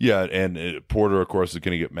 Yeah, and Porter, of course, is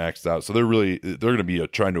going to get maxed out. So they're going to be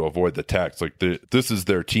trying to avoid the tax. Like, this is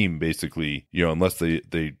their team, basically, unless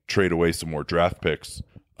they trade away some more draft picks.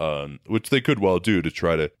 Which they could well do to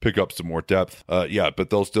try to pick up some more depth. But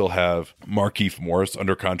they'll still have Markieff Morris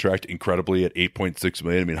under contract incredibly at $8.6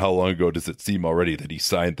 million. I mean, how long ago does it seem already that he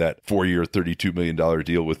signed that 4-year, $32 million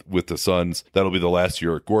deal with the Suns? That'll be the last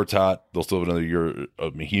year at Gortat. They'll still have another year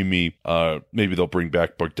of Mahimi. Maybe they'll bring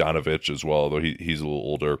back Bogdanovich as well, although he's a little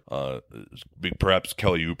older. Perhaps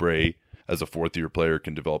Kelly Oubre as a fourth-year player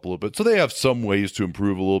can develop a little bit. So they have some ways to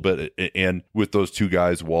improve a little bit. And with those two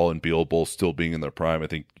guys, Wall and Beal, both still being in their prime, I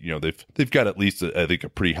think, they've got at least, a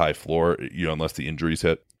pretty high floor, unless the injuries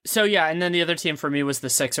hit. So yeah, and then the other team for me was the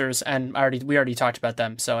Sixers, and we already talked about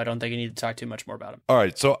them, so I don't think I need to talk too much more about them. All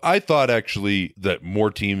right, so I thought actually that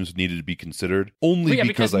more teams needed to be considered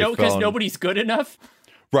because nobody's good enough.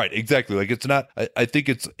 Right, exactly. Like, it's not, I think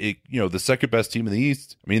it's, the second best team in the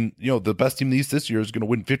East. I mean, the best team in the East this year is going to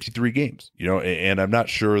win 53 games, and I'm not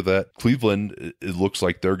sure that Cleveland, it looks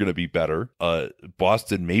like they're going to be better.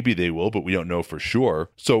 Boston, maybe they will, but we don't know for sure.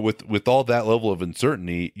 So with all that level of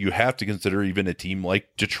uncertainty, you have to consider even a team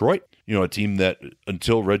like Detroit. A team that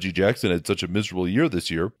until Reggie Jackson had such a miserable year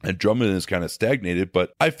this year, and Drummond is kind of stagnated.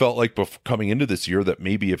 But I felt like coming into this year that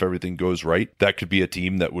maybe if everything goes right, that could be a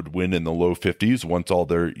team that would win in the low 50s once all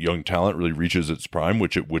their young talent really reaches its prime,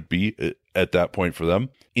 which it would be at that point for them.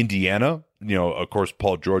 Indiana, of course,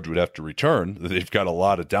 Paul George would have to return. They've got a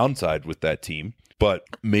lot of downside with that team. But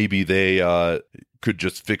maybe they could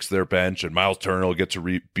just fix their bench, and Miles Turner will get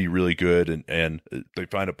to be really good, and they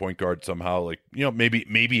find a point guard somehow. Like,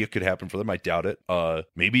 maybe it could happen for them. I doubt it.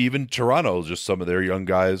 Maybe even Toronto, just some of their young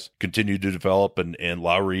guys continue to develop, and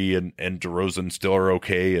Lowry and DeRozan still are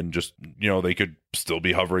okay, and just they could still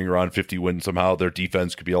be hovering around 50 wins somehow. Their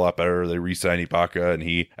defense could be a lot better. They re-sign Ibaka, and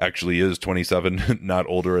he actually is 27, not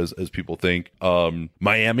older as people think.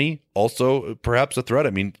 Miami also perhaps a threat.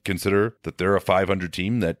 I mean, consider that they're a 500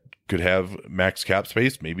 team that could have max cap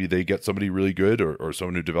space. Maybe they get somebody really good or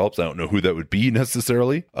someone who develops. I don't know who that would be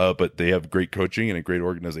necessarily, but they have great coaching and a great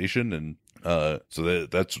organization, and so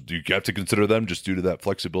that's you have to consider them just due to that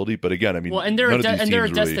flexibility. But again, I mean, well, and they're a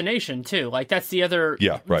destination too. Like, that's the other.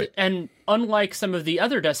 Yeah, right. And unlike some of the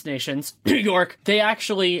other destinations, New York, they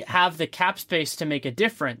actually have the cap space to make a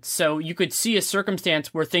difference. So you could see a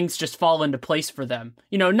circumstance where things just fall into place for them.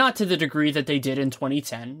 Not to the degree that they did in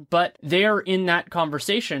 2010, but they're in that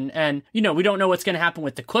conversation. And we don't know what's going to happen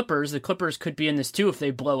with the Clippers. The Clippers could be in this too if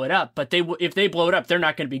they blow it up. But if they blow it up, they're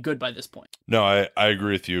not going to be good by this point. No, I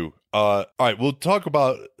agree with you. All right, we'll talk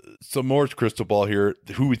about some more crystal ball here,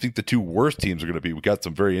 who we think the two worst teams are going to be. We got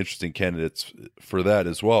some very interesting candidates for that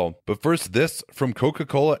as well. But first, this from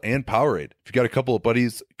Coca-Cola and Powerade. If you got a couple of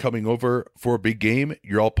buddies coming over for a big game,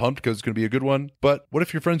 you're all pumped because it's going to be a good one. But what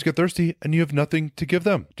if your friends get thirsty and you have nothing to give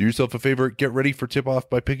them? Do yourself a favor, get ready for tip-off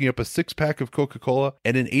by picking up a 6-pack of Coca-Cola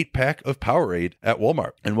and an 8-pack of Powerade at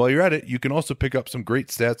Walmart. And while you're at it, you can also pick up some great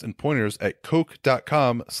stats and pointers at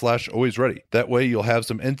coke.com/alwaysready. That way you'll have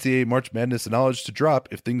some NCAA March Madness knowledge to drop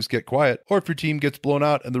if things get quiet, or if your team gets blown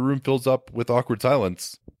out and the room fills up with awkward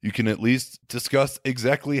silence. You can at least discuss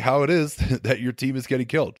exactly how it is that your team is getting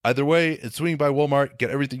killed. Either way, swing by Walmart, get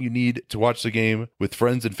everything you need to watch the game with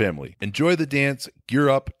friends and family. Enjoy the dance, gear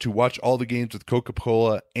up to watch all the games with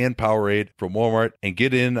Coca-Cola and Powerade from Walmart, and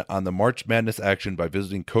get in on the March Madness action by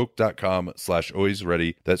visiting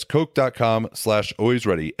coke.com/alwaysready. That's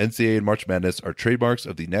coke.com/alwaysready. NCAA and March Madness are trademarks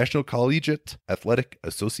of the National Collegiate Athletic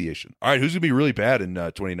Association. All right, who's going to be really bad in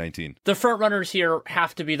 2019? The front runners here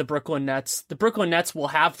have to be the Brooklyn Nets. The Brooklyn Nets will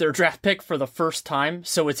have their draft pick for the first time,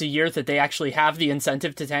 so it's a year that they actually have the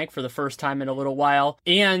incentive to tank for the first time in a little while,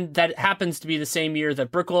 and that happens to be the same year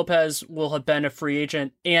that Brook Lopez will have been a free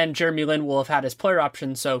agent and Jeremy Lin will have had his player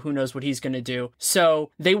option, so who knows what he's going to do. So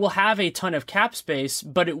they will have a ton of cap space,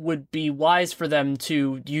 but it would be wise for them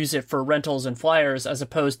to use it for rentals and flyers as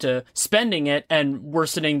opposed to spending it and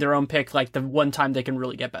worsening their own pick like the one time they can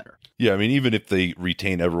really get better. Yeah, I mean, even if they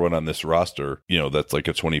retain everyone on this roster, that's like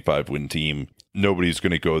a 25-win team. Nobody's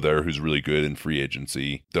going to go there who's really good in free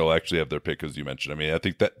agency. They'll actually have their pick, as you mentioned. I mean, I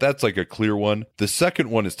think that's like a clear one. The second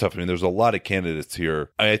one is tough. I mean, there's a lot of candidates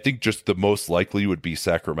here. I think just the most likely would be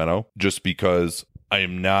Sacramento, just because I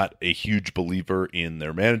am not a huge believer in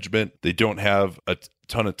their management. They don't have a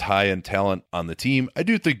ton of tie-in talent on the team. I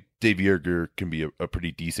do think Dave Joerger can be a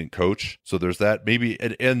pretty decent coach. So there's that. Maybe,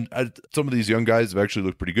 and some of these young guys have actually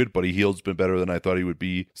looked pretty good. Buddy Hield's been better than I thought he would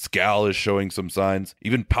be. Skal is showing some signs.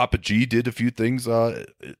 Even Papa G did a few things I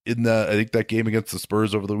think that game against the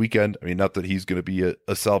Spurs over the weekend. I mean, not that he's going to be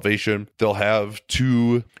a salvation. They'll have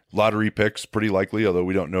 2 lottery picks, pretty likely, although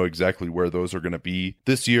we don't know exactly where those are going to be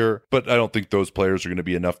this year. But I don't think those players are going to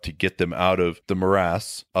be enough to get them out of the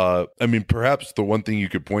morass. I mean, perhaps the one thing you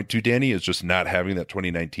could point to, Danny, is just not having that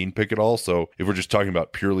 2019 pick at all. So if we're just talking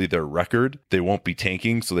about purely their record, they won't be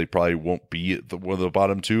tanking, so they probably won't be one of the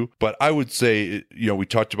bottom 2. But I would say, we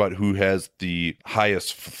talked about who has the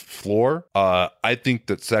highest floor. I think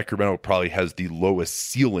that Sacramento probably has the lowest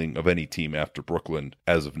ceiling of any team after Brooklyn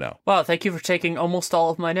as of now. Wow, thank you for taking almost all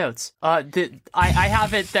of my notes. I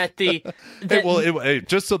have it that the... Hey,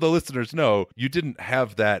 just so the listeners know, you didn't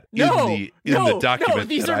have that in the document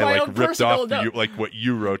these that are my I own ripped off personal, you, like what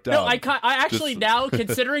you wrote down. No, I actually now,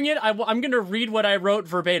 considering it, I'm going to read what I wrote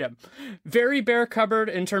verbatim. Very bare cupboard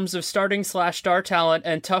in terms of starting/star talent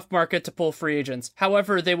and tough market to pull free agents.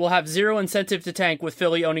 However, they will have zero incentive to tank with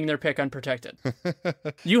Philly owning their pick unprotected.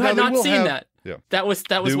 You had not seen that. Yeah, that was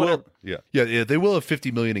what. Yeah. They will have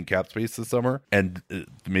 $50 million in cap space this summer, and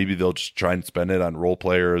maybe they'll just try and spend it on role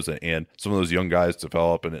players and some of those young guys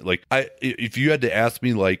develop. And if you had to ask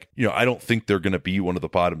me, I don't think they're going to be one of the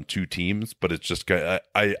bottom 2 teams, but it's just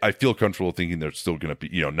I feel comfortable thinking they're still going to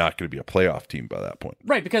be not going to be a playoff team by that point.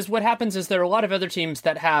 Right, because what happens is there are a lot of other teams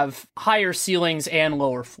that have higher ceilings and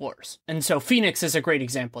lower floors, and so Phoenix is a great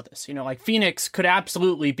example of this. Phoenix could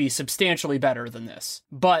absolutely be substantially better than this,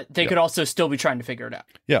 but they could also still be trying to figure it out.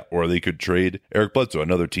 Yeah, or they could trade Eric Bledsoe,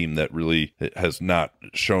 another team that really has not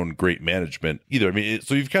shown great management either. I mean,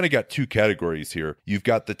 so you've kind of got 2 categories here. You've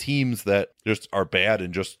got the teams that just are bad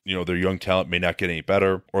and just, their young talent may not get any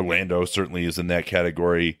better. Orlando certainly is in that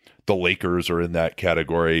category. The Lakers are in that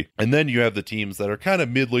category. And then you have the teams that are kind of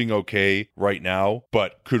middling okay right now,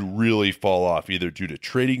 but could really fall off either due to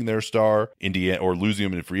trading their star, Indiana, or losing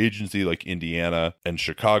them in free agency like Indiana and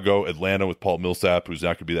Chicago. Atlanta with Paul Millsap, who's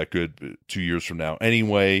not going to be that good 2 years from now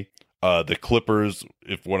anyway. The Clippers,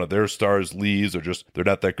 if one of their stars leaves or just they're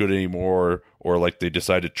not that good anymore, or like they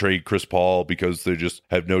decide to trade Chris Paul because they just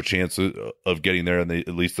have no chance of getting there, and at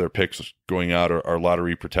least their picks going out are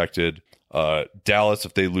lottery protected. Dallas,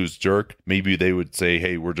 if they lose Dirk, maybe they would say,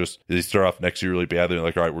 hey, they start off next year really bad. They're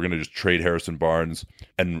like, all right, we're going to just trade Harrison Barnes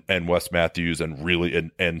and Wes Matthews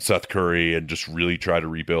and Seth Curry and just really try to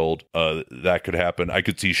rebuild. That could happen. I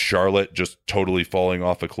could see Charlotte just totally falling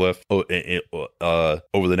off a cliff over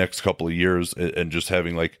the next couple of years and just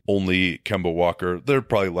having like only Kemba Walker. They're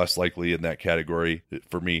probably less likely in that category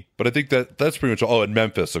for me. But I think that's pretty much all. Oh, and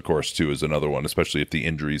Memphis, of course, too, is another one, especially if the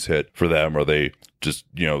injuries hit for them, or they just,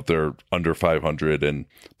 they're under 500 and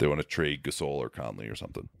they want to trade Gasol or Conley or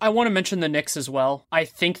something. I want to mention the Knicks as well. I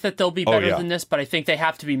think that they'll be better than this, but I think they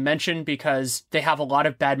have to be mentioned because they have a lot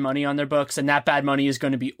of bad money on their books, and that bad money is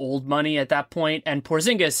going to be old money at that point. And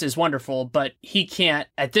Porzingis is wonderful, but he can't,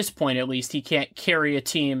 at this point at least, he can't carry a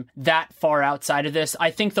team that far outside of this.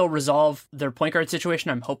 I think they'll resolve their point guard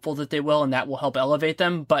situation. I'm hopeful that they will, and that will help elevate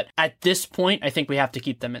them. But at this point, I think we have to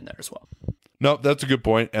keep them in there as well. No, that's a good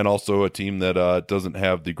point, and also a team that doesn't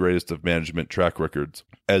have the greatest of management track records,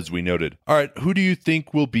 as we noted. All right, who do you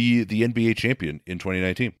think will be the NBA champion in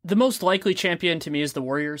 2019? The most likely champion to me is the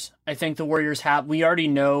Warriors. I think the Warriors we already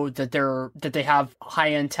know that they have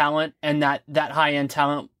high-end talent, and that high-end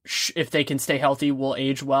talent, if they can stay healthy, will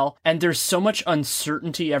age well. And there's so much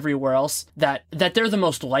uncertainty everywhere else that they're the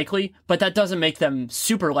most likely, but that doesn't make them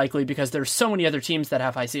super likely because there's so many other teams that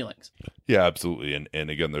have high ceilings. Yeah, absolutely. And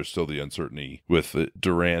again, there's still the uncertainty with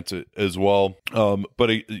Durant as well. But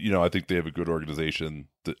I think they have a good organization.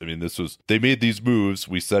 I mean, they made these moves.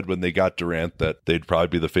 We said when they got Durant that they'd probably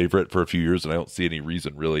be the favorite for a few years, and I don't see any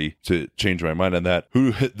reason really to change my mind on that.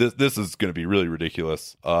 This is going to be really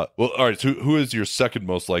ridiculous. All right. So who is your second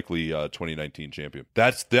most likely 2019 champion?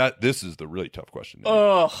 This is the really tough question.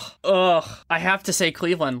 I have to say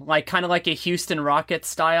Cleveland, like kind of like a Houston Rockets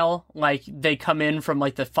style. Like they come in from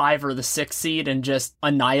like the 5 or the 6 seed and just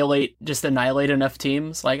annihilate enough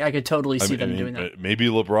teams. Like I could totally see them doing that. Maybe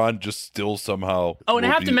LeBron just still somehow. Oh, and I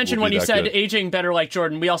have to mention when you said aging better like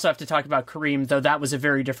Jordan, we also have to talk about Kareem, though that was a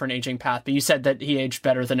very different aging path. But you said that he aged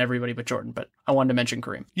better than everybody but Jordan. But I wanted to mention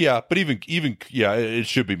Kareem. Yeah, but even it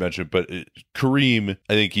should be mentioned. But Kareem,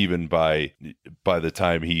 I think even by the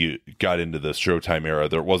time he got into the Showtime era,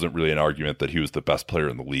 there wasn't really an argument that he was the best player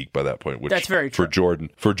in the league by that point. Which that's very true.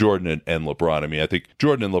 For Jordan and LeBron. I mean, I think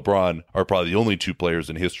Jordan and LeBron are probably the only two players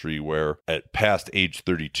in history where at past age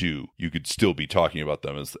 32, you could still be talking about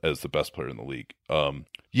them as the best player in the league.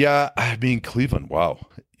 Yeah, I mean, Cleveland, wow.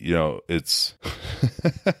 It's...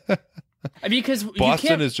 I mean, because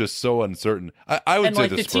Boston is just so uncertain. I would say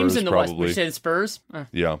the Spurs, teams in the probably. West, would you say the Spurs?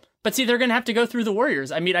 Yeah. But see, they're going to have to go through the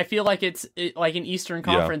Warriors. I mean, I feel like it's like an Eastern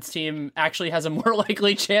Conference team actually has a more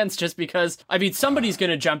likely chance just because, I mean, somebody's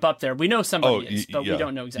going to jump up there. We know somebody is, but we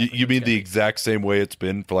don't know exactly. You mean the exact same way it's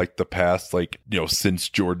been for like the past, since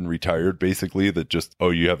Jordan retired, basically, that just,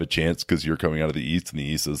 you have a chance because you're coming out of the East and the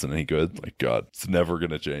East isn't any good? Like, God, it's never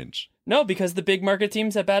going to change. No, because the big market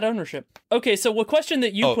teams have bad ownership. Okay, so a question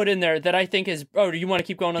that you put in there that I think is, do you want to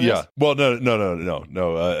keep going on this? Yeah. Well,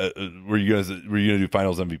 no. Were you gonna do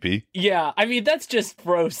Finals MVP? Yeah, I mean that's just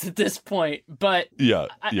gross at this point. But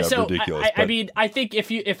ridiculous. I mean, I think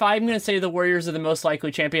if I'm going to say the Warriors are the most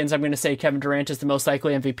likely champions, I'm going to say Kevin Durant is the most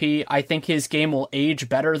likely MVP. I think his game will age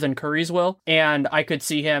better than Curry's will, and I could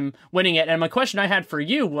see him winning it. And my question I had for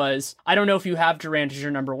you was, I don't know if you have Durant as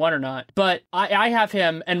your number one or not, but I have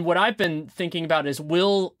him, and what I've been thinking about is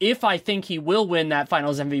if I think he will win that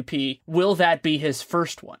Finals MVP, will that be his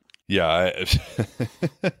first one? Yeah.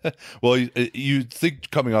 Well, you think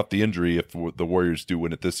coming off the injury, if the Warriors do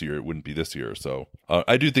win it this year, it wouldn't be this year. So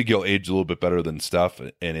I do think he'll age a little bit better than Steph,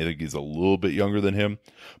 and I think he's a little bit younger than him.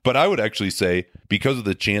 But I would actually say, because of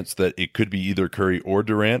the chance that it could be either Curry or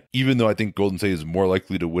Durant, even though I think Golden State is more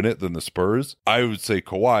likely to win it than the Spurs, I would say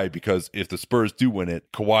Kawhi, because if the Spurs do win it,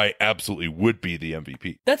 Kawhi absolutely would be the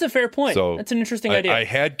MVP. That's a fair point. So that's an interesting idea. I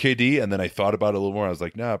had KD, and then I thought about it a little more. I was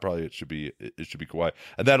like, nah, probably it should be Kawhi,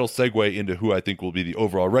 and that'll set segue into who I think will be the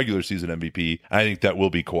overall regular season MVP. I think that will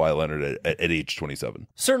be Kawhi Leonard at age 27.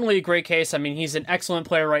 Certainly a great case. I mean, he's an excellent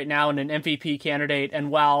player right now and an MVP candidate.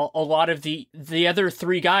 And while a lot of the other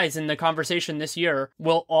three guys in the conversation this year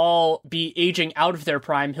will all be aging out of their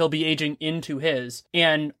prime, he'll be aging into his.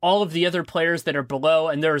 And all of the other players that are below,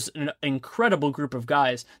 and there's an incredible group of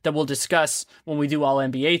guys that we'll discuss when we do all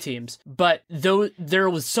NBA teams. But though there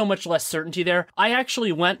was so much less certainty there, I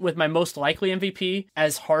actually went with my most likely MVP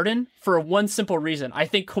as Harden for one simple reason. I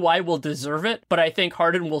think Kawhi will deserve it, but I think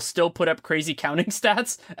Harden will still put up crazy counting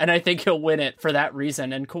stats, and I think he'll win it for that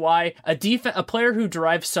reason. And Kawhi, a player who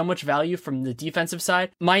derives so much value from the defensive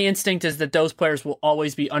side, my instinct is that those players will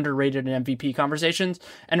always be underrated in MVP conversations,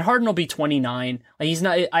 and Harden will be 29. He's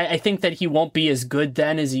not. I think that he won't be as good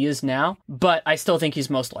then as he is now, but I still think he's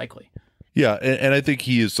most likely. Yeah, and I think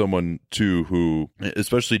he is someone, too, who,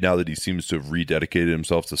 especially now that he seems to have rededicated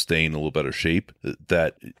himself to staying in a little better shape,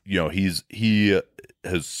 that, he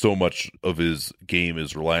has so much of his game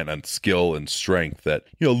is reliant on skill and strength that,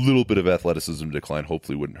 a little bit of athleticism decline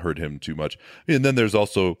hopefully wouldn't hurt him too much. And then there's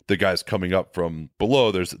also the guys coming up from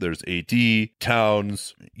below. There's AD,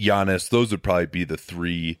 Towns, Giannis. Those would probably be the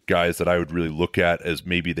three guys that I would really look at as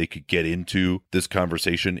maybe they could get into this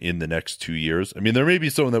conversation in the next 2 years. I mean, there may be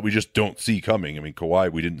someone that we just don't see coming. I mean,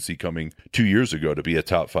 Kawhi, we didn't see coming 2 years ago to be a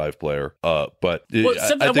top 5 player. But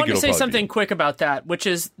I want to say something quick about that, which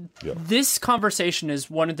is this conversation is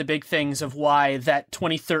one of the big things of why that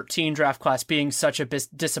 2013 draft class being such a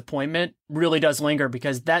disappointment really does linger,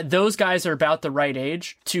 because those guys are about the right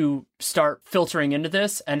age to start filtering into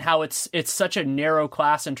this, and how it's such a narrow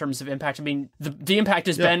class in terms of impact. I mean, the impact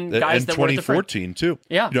has been guys that were 2014 too.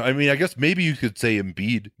 Yeah, I mean, I guess maybe you could say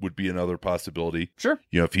Embiid would be another possibility. Sure.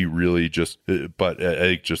 If he really just, but I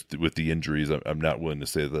think just with the injuries, I'm not willing to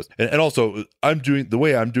say this. And also, I'm doing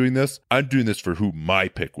this for who my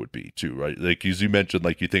pick would be too, right? Like as you mentioned,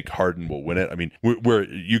 like you think Harden will win it. I mean, where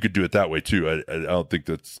you could do it that way too. I don't think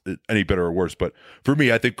that's any better or worse, but for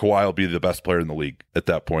me, I think Kawhi will be the best player in the league at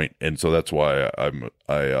that point, and so that's why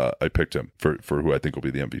I picked him for who I think will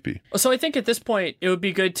be the MVP. So I think at this point it would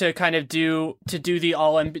be good to kind of to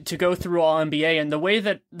go through all NBA, and the way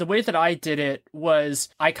that I did it was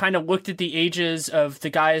I kind of looked at the ages of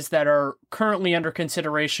the guys that are currently under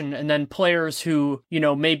consideration, and then players who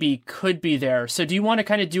maybe could be there. So do you want to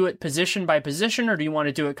kind of do it position by position, or do you want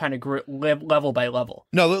to do it kind of level by level?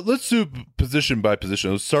 No, let's do position by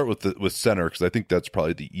position. Let's start with center, because I think that's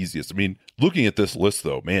probably the easiest. I mean, looking at this list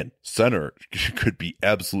though, man, center could be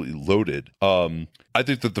absolutely loaded. I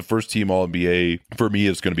think that the first team All-NBA for me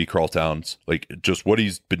is going to be Karl Towns. Like, just what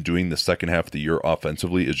he's been doing the second half of the year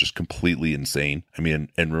offensively is just completely insane. I mean,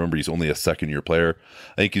 and remember, he's only a second-year player.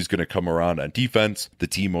 I think he's going to come around on defense. The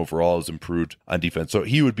team overall has improved on defense. So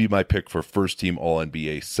he would be my pick for first team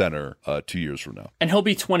All-NBA center 2 years from now. And he'll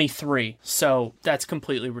be 23, so that's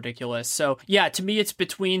completely ridiculous. So, yeah, to me, it's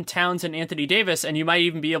between Towns and Anthony Davis, and you might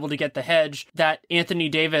even be able to get the hedge that Anthony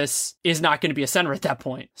Davis is not going to be a center at that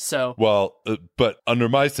point. So, well, but under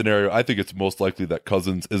my scenario, I think it's most likely that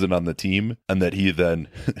Cousins isn't on the team and that he then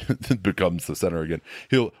becomes the center again.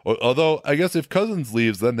 Although I guess if Cousins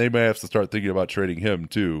leaves, then they may have to start thinking about trading him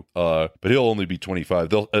too. But he'll only be 25.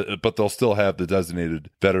 They'll still have the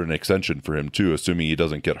designated veteran extension for him too, assuming he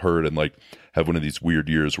doesn't get hurt and have one of these weird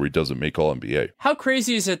years where he doesn't make All-NBA. How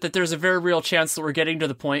crazy is it that there's a very real chance that we're getting to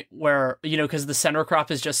the point where, because the center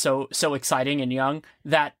crop is just so exciting and young,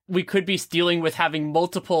 that we could be dealing with having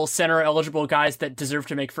multiple center eligible guys that deserve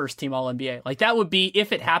to make first team All-NBA. Like, that would be,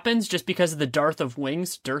 if it happens, just because of the dearth of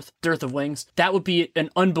wings, that would be an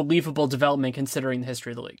unbelievable development considering the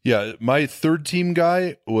history of the league. Yeah, my third team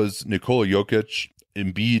guy was Nikola Jokic.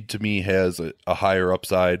 Embiid to me has a higher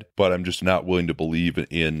upside, but I'm just not willing to believe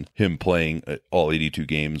in him playing all 82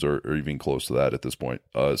 games or even close to that at this point.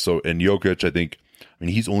 And Jokic, I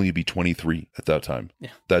mean, he's only be 23 at that time.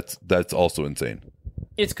 Yeah. That's also insane.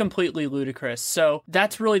 It's completely ludicrous. So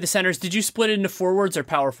that's really the centers. Did you split it into forwards or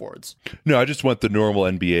power forwards? No, I just went the normal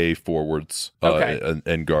NBA forwards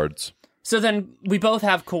and guards. So then we both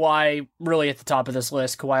have Kawhi really at the top of this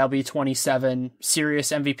list. Kawhi will be 27,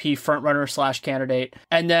 serious MVP frontrunner / candidate.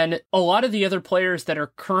 And then a lot of the other players that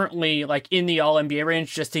are currently in the All-NBA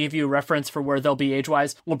range, just to give you a reference for where they'll be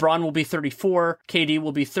age-wise, LeBron will be 34, KD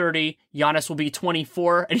will be 30, Giannis will be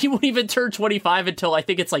 24, and he won't even turn 25 until I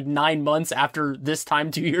think it's 9 months after this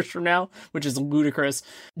time 2 years from now, which is ludicrous.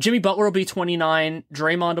 Jimmy Butler will be 29,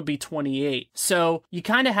 Draymond will be 28. So you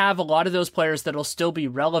kind of have a lot of those players that'll still be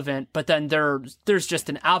relevant, but then there's just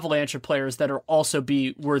an avalanche of players that are also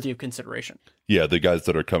be worthy of consideration. Yeah, the guys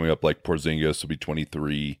that are coming up, like Porzingis will be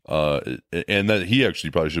 23, and that he actually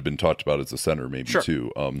probably should have been talked about as a center, maybe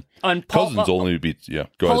too. And Cousins only be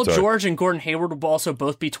Paul George and Gordon Hayward will also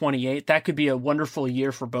both be 28. That could be a wonderful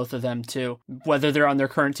year for both of them too, whether they're on their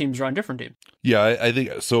current teams or on different teams. Yeah, I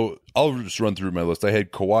think so. I'll just run through my list. I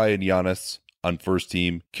had Kawhi and Giannis on first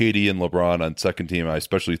team, KD and LeBron on second team. I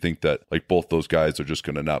especially think that like both those guys are just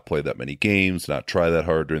going to not play that many games, not try that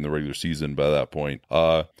hard during the regular season by that point.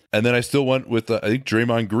 And then I still went with, I think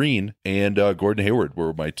Draymond Green and Gordon Hayward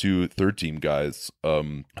were my two third team guys.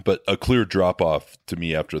 But a clear drop off to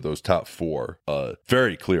me after those top four.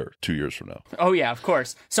 Very clear 2 years from now. Oh, yeah, of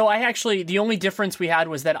course. So the only difference we had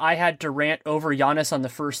was that I had Durant over Giannis on the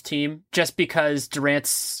first team just because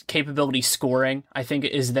Durant's capability scoring, I think,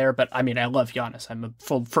 is there. But I mean, I love Giannis. I'm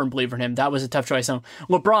a firm believer in him. That was a tough choice. So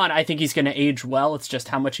LeBron, I think he's going to age well. It's just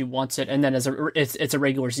how much he wants it. And then it's a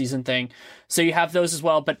regular season thing. So you have those as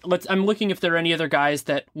well. But I'm looking if there are any other guys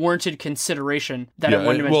that warranted consideration that I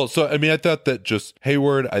wanted to mention. Well, so I mean, I thought that just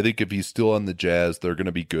Hayward, I think if he's still on the Jazz, they're going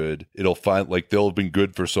to be good. They'll have been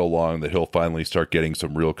good for so long that he'll finally start getting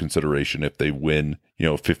some real consideration if they win,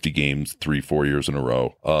 50 games 3-4 years in a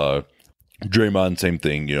row. Draymond, same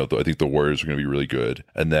thing. I think the Warriors are going to be really good.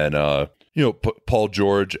 And then, Paul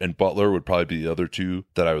George and Butler would probably be the other two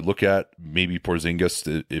that I would look at. Maybe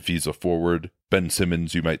Porzingis if he's a forward. Ben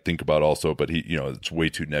Simmons, you might think about also, but he, it's way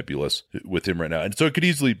too nebulous with him right now. And so it could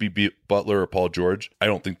easily be Butler or Paul George. I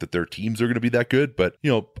don't think that their teams are going to be that good, but,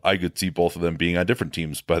 I could see both of them being on different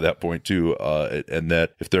teams by that point too. And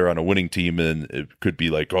that if they're on a winning team, then it could be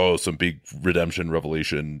like, some big redemption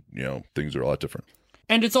revelation, things are a lot different.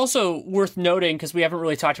 And it's also worth noting, because we haven't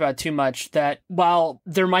really talked about it too much, that while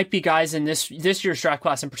there might be guys in this year's draft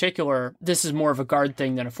class in particular, this is more of a guard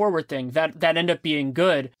thing than a forward thing, that end up being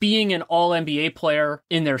good. Being an all-NBA player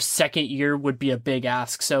in their second year would be a big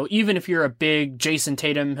ask. So even if you're a big Jason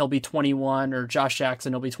Tatum, he'll be 21, or Josh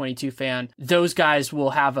Jackson, he'll be 22 fan, those guys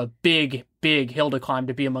will have a big hill to climb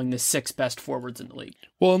to be among the 6 best forwards in the league.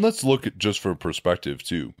 Well, and let's look at just for perspective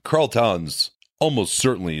too. Karl Towns almost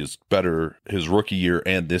certainly is better his rookie year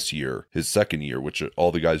and this year, his second year, which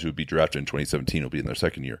all the guys who would be drafted in 2017 will be in their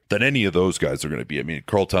second year, than any of those guys are going to be. I mean,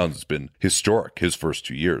 Karl Towns has been historic his first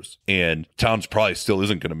 2 years, and Towns probably still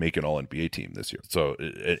isn't going to make an all-NBA team this year. So,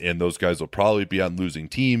 and those guys will probably be on losing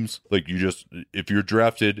teams. Like if you're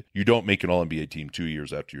drafted, you don't make an all-NBA team 2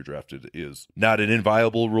 years after you're drafted is not an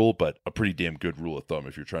inviolable rule, but a pretty damn good rule of thumb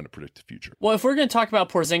if you're trying to predict the future. Well, if we're going to talk about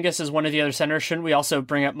Porzingis as one of the other centers, shouldn't we also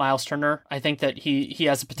bring up Miles Turner? I think that he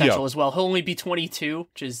has the potential as well. He'll only be 22,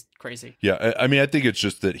 which is crazy. Yeah, I mean, I think it's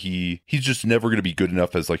just that he's just never going to be good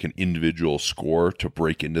enough as like an individual scorer to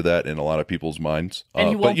break into that in a lot of people's minds. And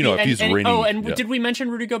he won't if he's reigning... did we mention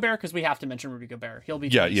Rudy Gobert? Because we have to mention Rudy Gobert. He'll be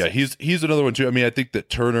 26. Yeah, he's another one too. I mean, I think that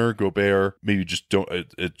Turner, Gobert, maybe just don't...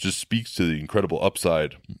 It just speaks to the incredible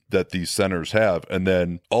upside that these centers have. And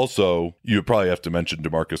then also, you probably have to mention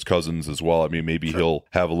DeMarcus Cousins as well. I mean, maybe he'll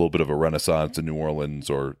have a little bit of a renaissance in New Orleans,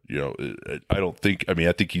 or,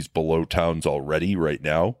 I think he's below Towns already right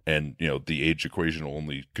now. And, the age equation will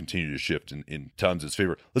only continue to shift in Towns'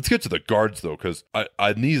 favor. Let's get to the guards, though, because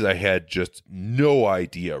on these I had just no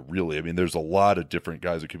idea, really. I mean, there's a lot of different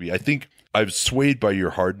guys it could be. I think I'm swayed by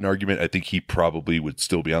your Harden argument. I think he probably would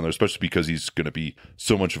still be on there, especially because he's going to be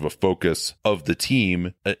so much of a focus of the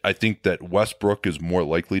team. I think that Westbrook is more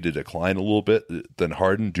likely to decline a little bit than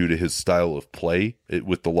Harden due to his style of play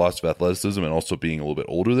with the loss of athleticism and also being a little bit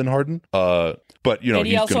older than Harden. But, and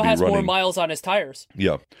he also has more miles on his tires.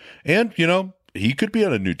 Yeah. And, he could be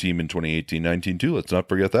on a new team in 2018-19 too. Let's not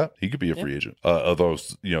forget that. He could be a free agent. Although,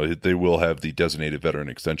 they will have the designated veteran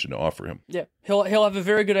extension to offer him. Yeah. He'll have a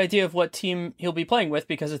very good idea of what team he'll be playing with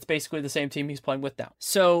because it's basically the same team he's playing with now.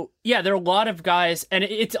 So, yeah, there are a lot of guys. And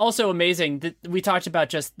it's also amazing that we talked about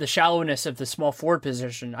just the shallowness of the small forward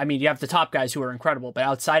position. I mean, you have the top guys who are incredible, but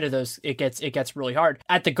outside of those, it gets really hard.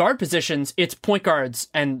 At the guard positions, it's point guards.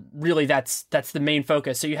 And really, that's the main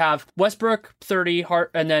focus. So you have Westbrook, 30,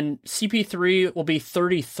 Hart, and then CP3 will be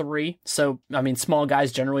 33. So, I mean, small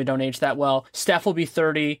guys generally don't age that well. Steph will be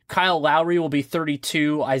 30. Kyle Lowry will be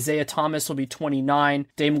 32. Isaiah Thomas will be 29.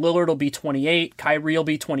 Dame Lillard will be 28. Kyrie will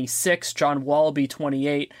be 26. John Wall will be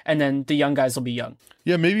 28. And then the young guys will be young.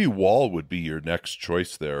 Yeah, maybe Wall would be your next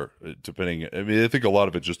choice there, depending. I mean, I think a lot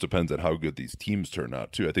of it just depends on how good these teams turn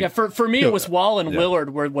out, too. I think. Yeah, for me, it was Wall and Lillard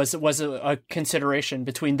was a consideration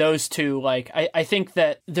between those two. Like, I think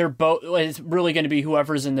that they're both, it's really going to be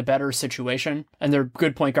whoever's in the better situation, and they're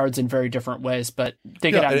good point guards in very different ways, but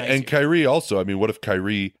they could have nice and Kyrie also. I mean, what if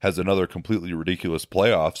Kyrie has another completely ridiculous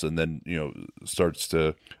playoffs and then, starts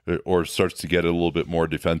to get a little bit more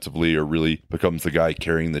defensively, or really becomes the guy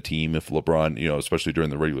carrying the team if LeBron, especially during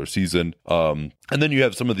the regular season. And then you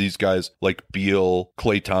have some of these guys like Beal,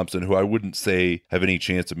 Klay Thompson, who I wouldn't say have any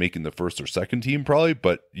chance of making the first or second team probably,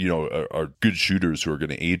 but, are good shooters who are going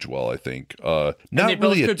to age well, I think. And they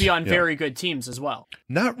both could be on very good teams as well.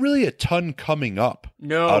 Not really a ton coming up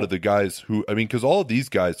out of the guys who, because all of these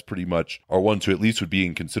guys pretty much are ones who at least would be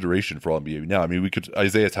in consideration for All NBA now. I mean,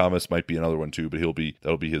 Isaiah Thomas might be another one too, but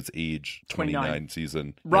that'll be his age 29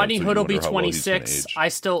 season. Rodney Hood will be 26. I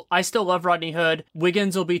still love Rodney Hood.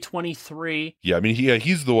 Wiggins will be 23. Yeah, I mean,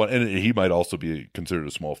 he's the one, and he might also be considered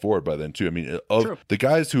a small forward by then too. I mean, of the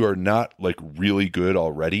guys who are not like really good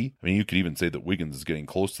already, I mean, you could even say that Wiggins is getting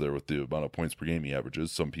close to there with the amount of points per game he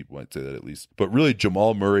averages. Some people might say that at least, but really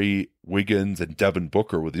Jamal Murray, Wiggins, and Devin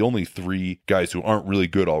Booker were the only three guys who aren't really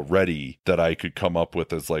good already that I could come up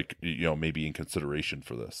with as like, maybe in consideration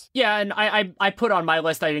for this. Yeah, and I put on my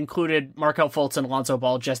list, I included Markelle Fultz and Alonzo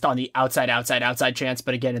Ball just on the outside chance,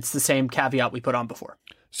 but again, it's the same caveat we put on before.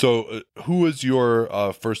 So who was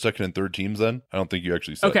your first, second, and third teams then? I don't think you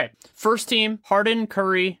actually said. Okay, first team, Harden,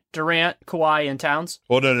 Curry, Durant, Kawhi, and Towns.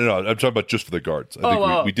 Oh, no. I'm talking about just for the guards. I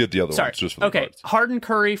think we did the other ones just for the guards. Harden,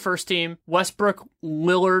 Curry, first team. Westbrook,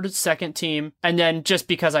 Lillard, second team. And then, just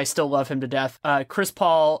because I still love him to death, Chris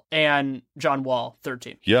Paul and John Wall, third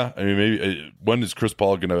team. Yeah, I mean, maybe when is Chris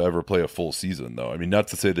Paul going to ever play a full season, though? I mean, not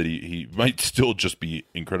to say that he might still just be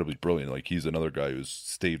incredibly brilliant. Like, he's another guy who's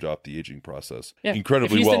staved off the aging process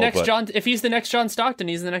incredibly well. If he's the next John Stockton,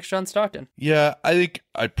 he's the next John Stockton. Yeah, I think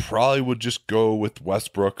I probably would just go with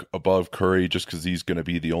Westbrook above Curry just because he's going to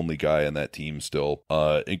be the only guy on that team still.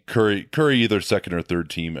 And Curry either second or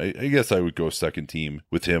third team. I guess I would go second team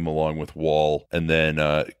with him along with Wall. And then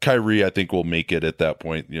Kyrie, I think, will make it at that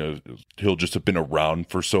point. He'll just have been around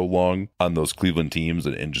for so long on those Cleveland teams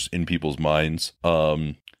and just in people's minds.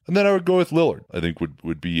 And then I would go with Lillard, I think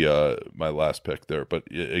would be my last pick there. But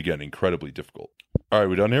again, incredibly difficult. All right,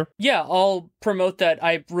 we done here? Yeah, I'll promote that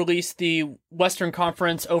I released the Western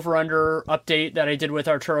Conference over-under update that I did with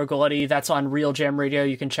Arturo Galletti. That's on Real Jam Radio.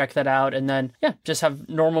 You can check that out. And then, just have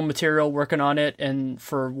normal material working on it and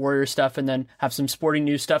for Warrior stuff, and then have some sporting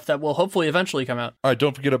news stuff that will hopefully eventually come out. All right,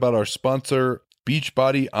 don't forget about our sponsor,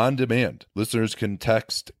 Beachbody On Demand. Listeners can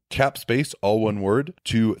text CAPSPACE, all one word,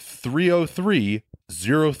 to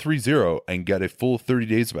 303-030 and get a full 30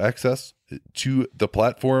 days of access to the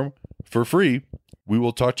platform for free. We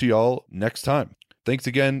will talk to y'all next time. Thanks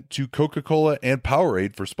again to Coca-Cola and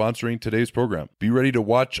Powerade for sponsoring today's program. Be ready to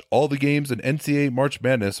watch all the games in NCAA March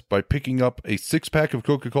Madness by picking up a 6-pack of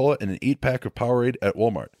Coca-Cola and an 8-pack of Powerade at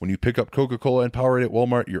Walmart. When you pick up Coca-Cola and Powerade at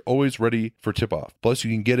Walmart, you're always ready for tip-off. Plus,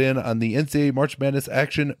 you can get in on the NCAA March Madness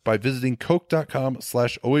action by visiting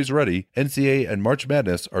coke.com/alwaysready. NCAA and March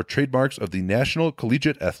Madness are trademarks of the National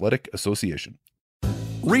Collegiate Athletic Association.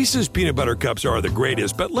 Reese's peanut butter cups are the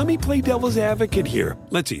greatest, but let me play devil's advocate here.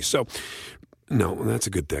 Let's see. So, no, that's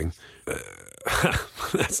a good thing.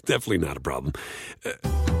 That's definitely not a problem.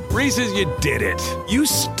 Reese's, you did it. You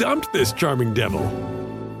stumped this charming devil.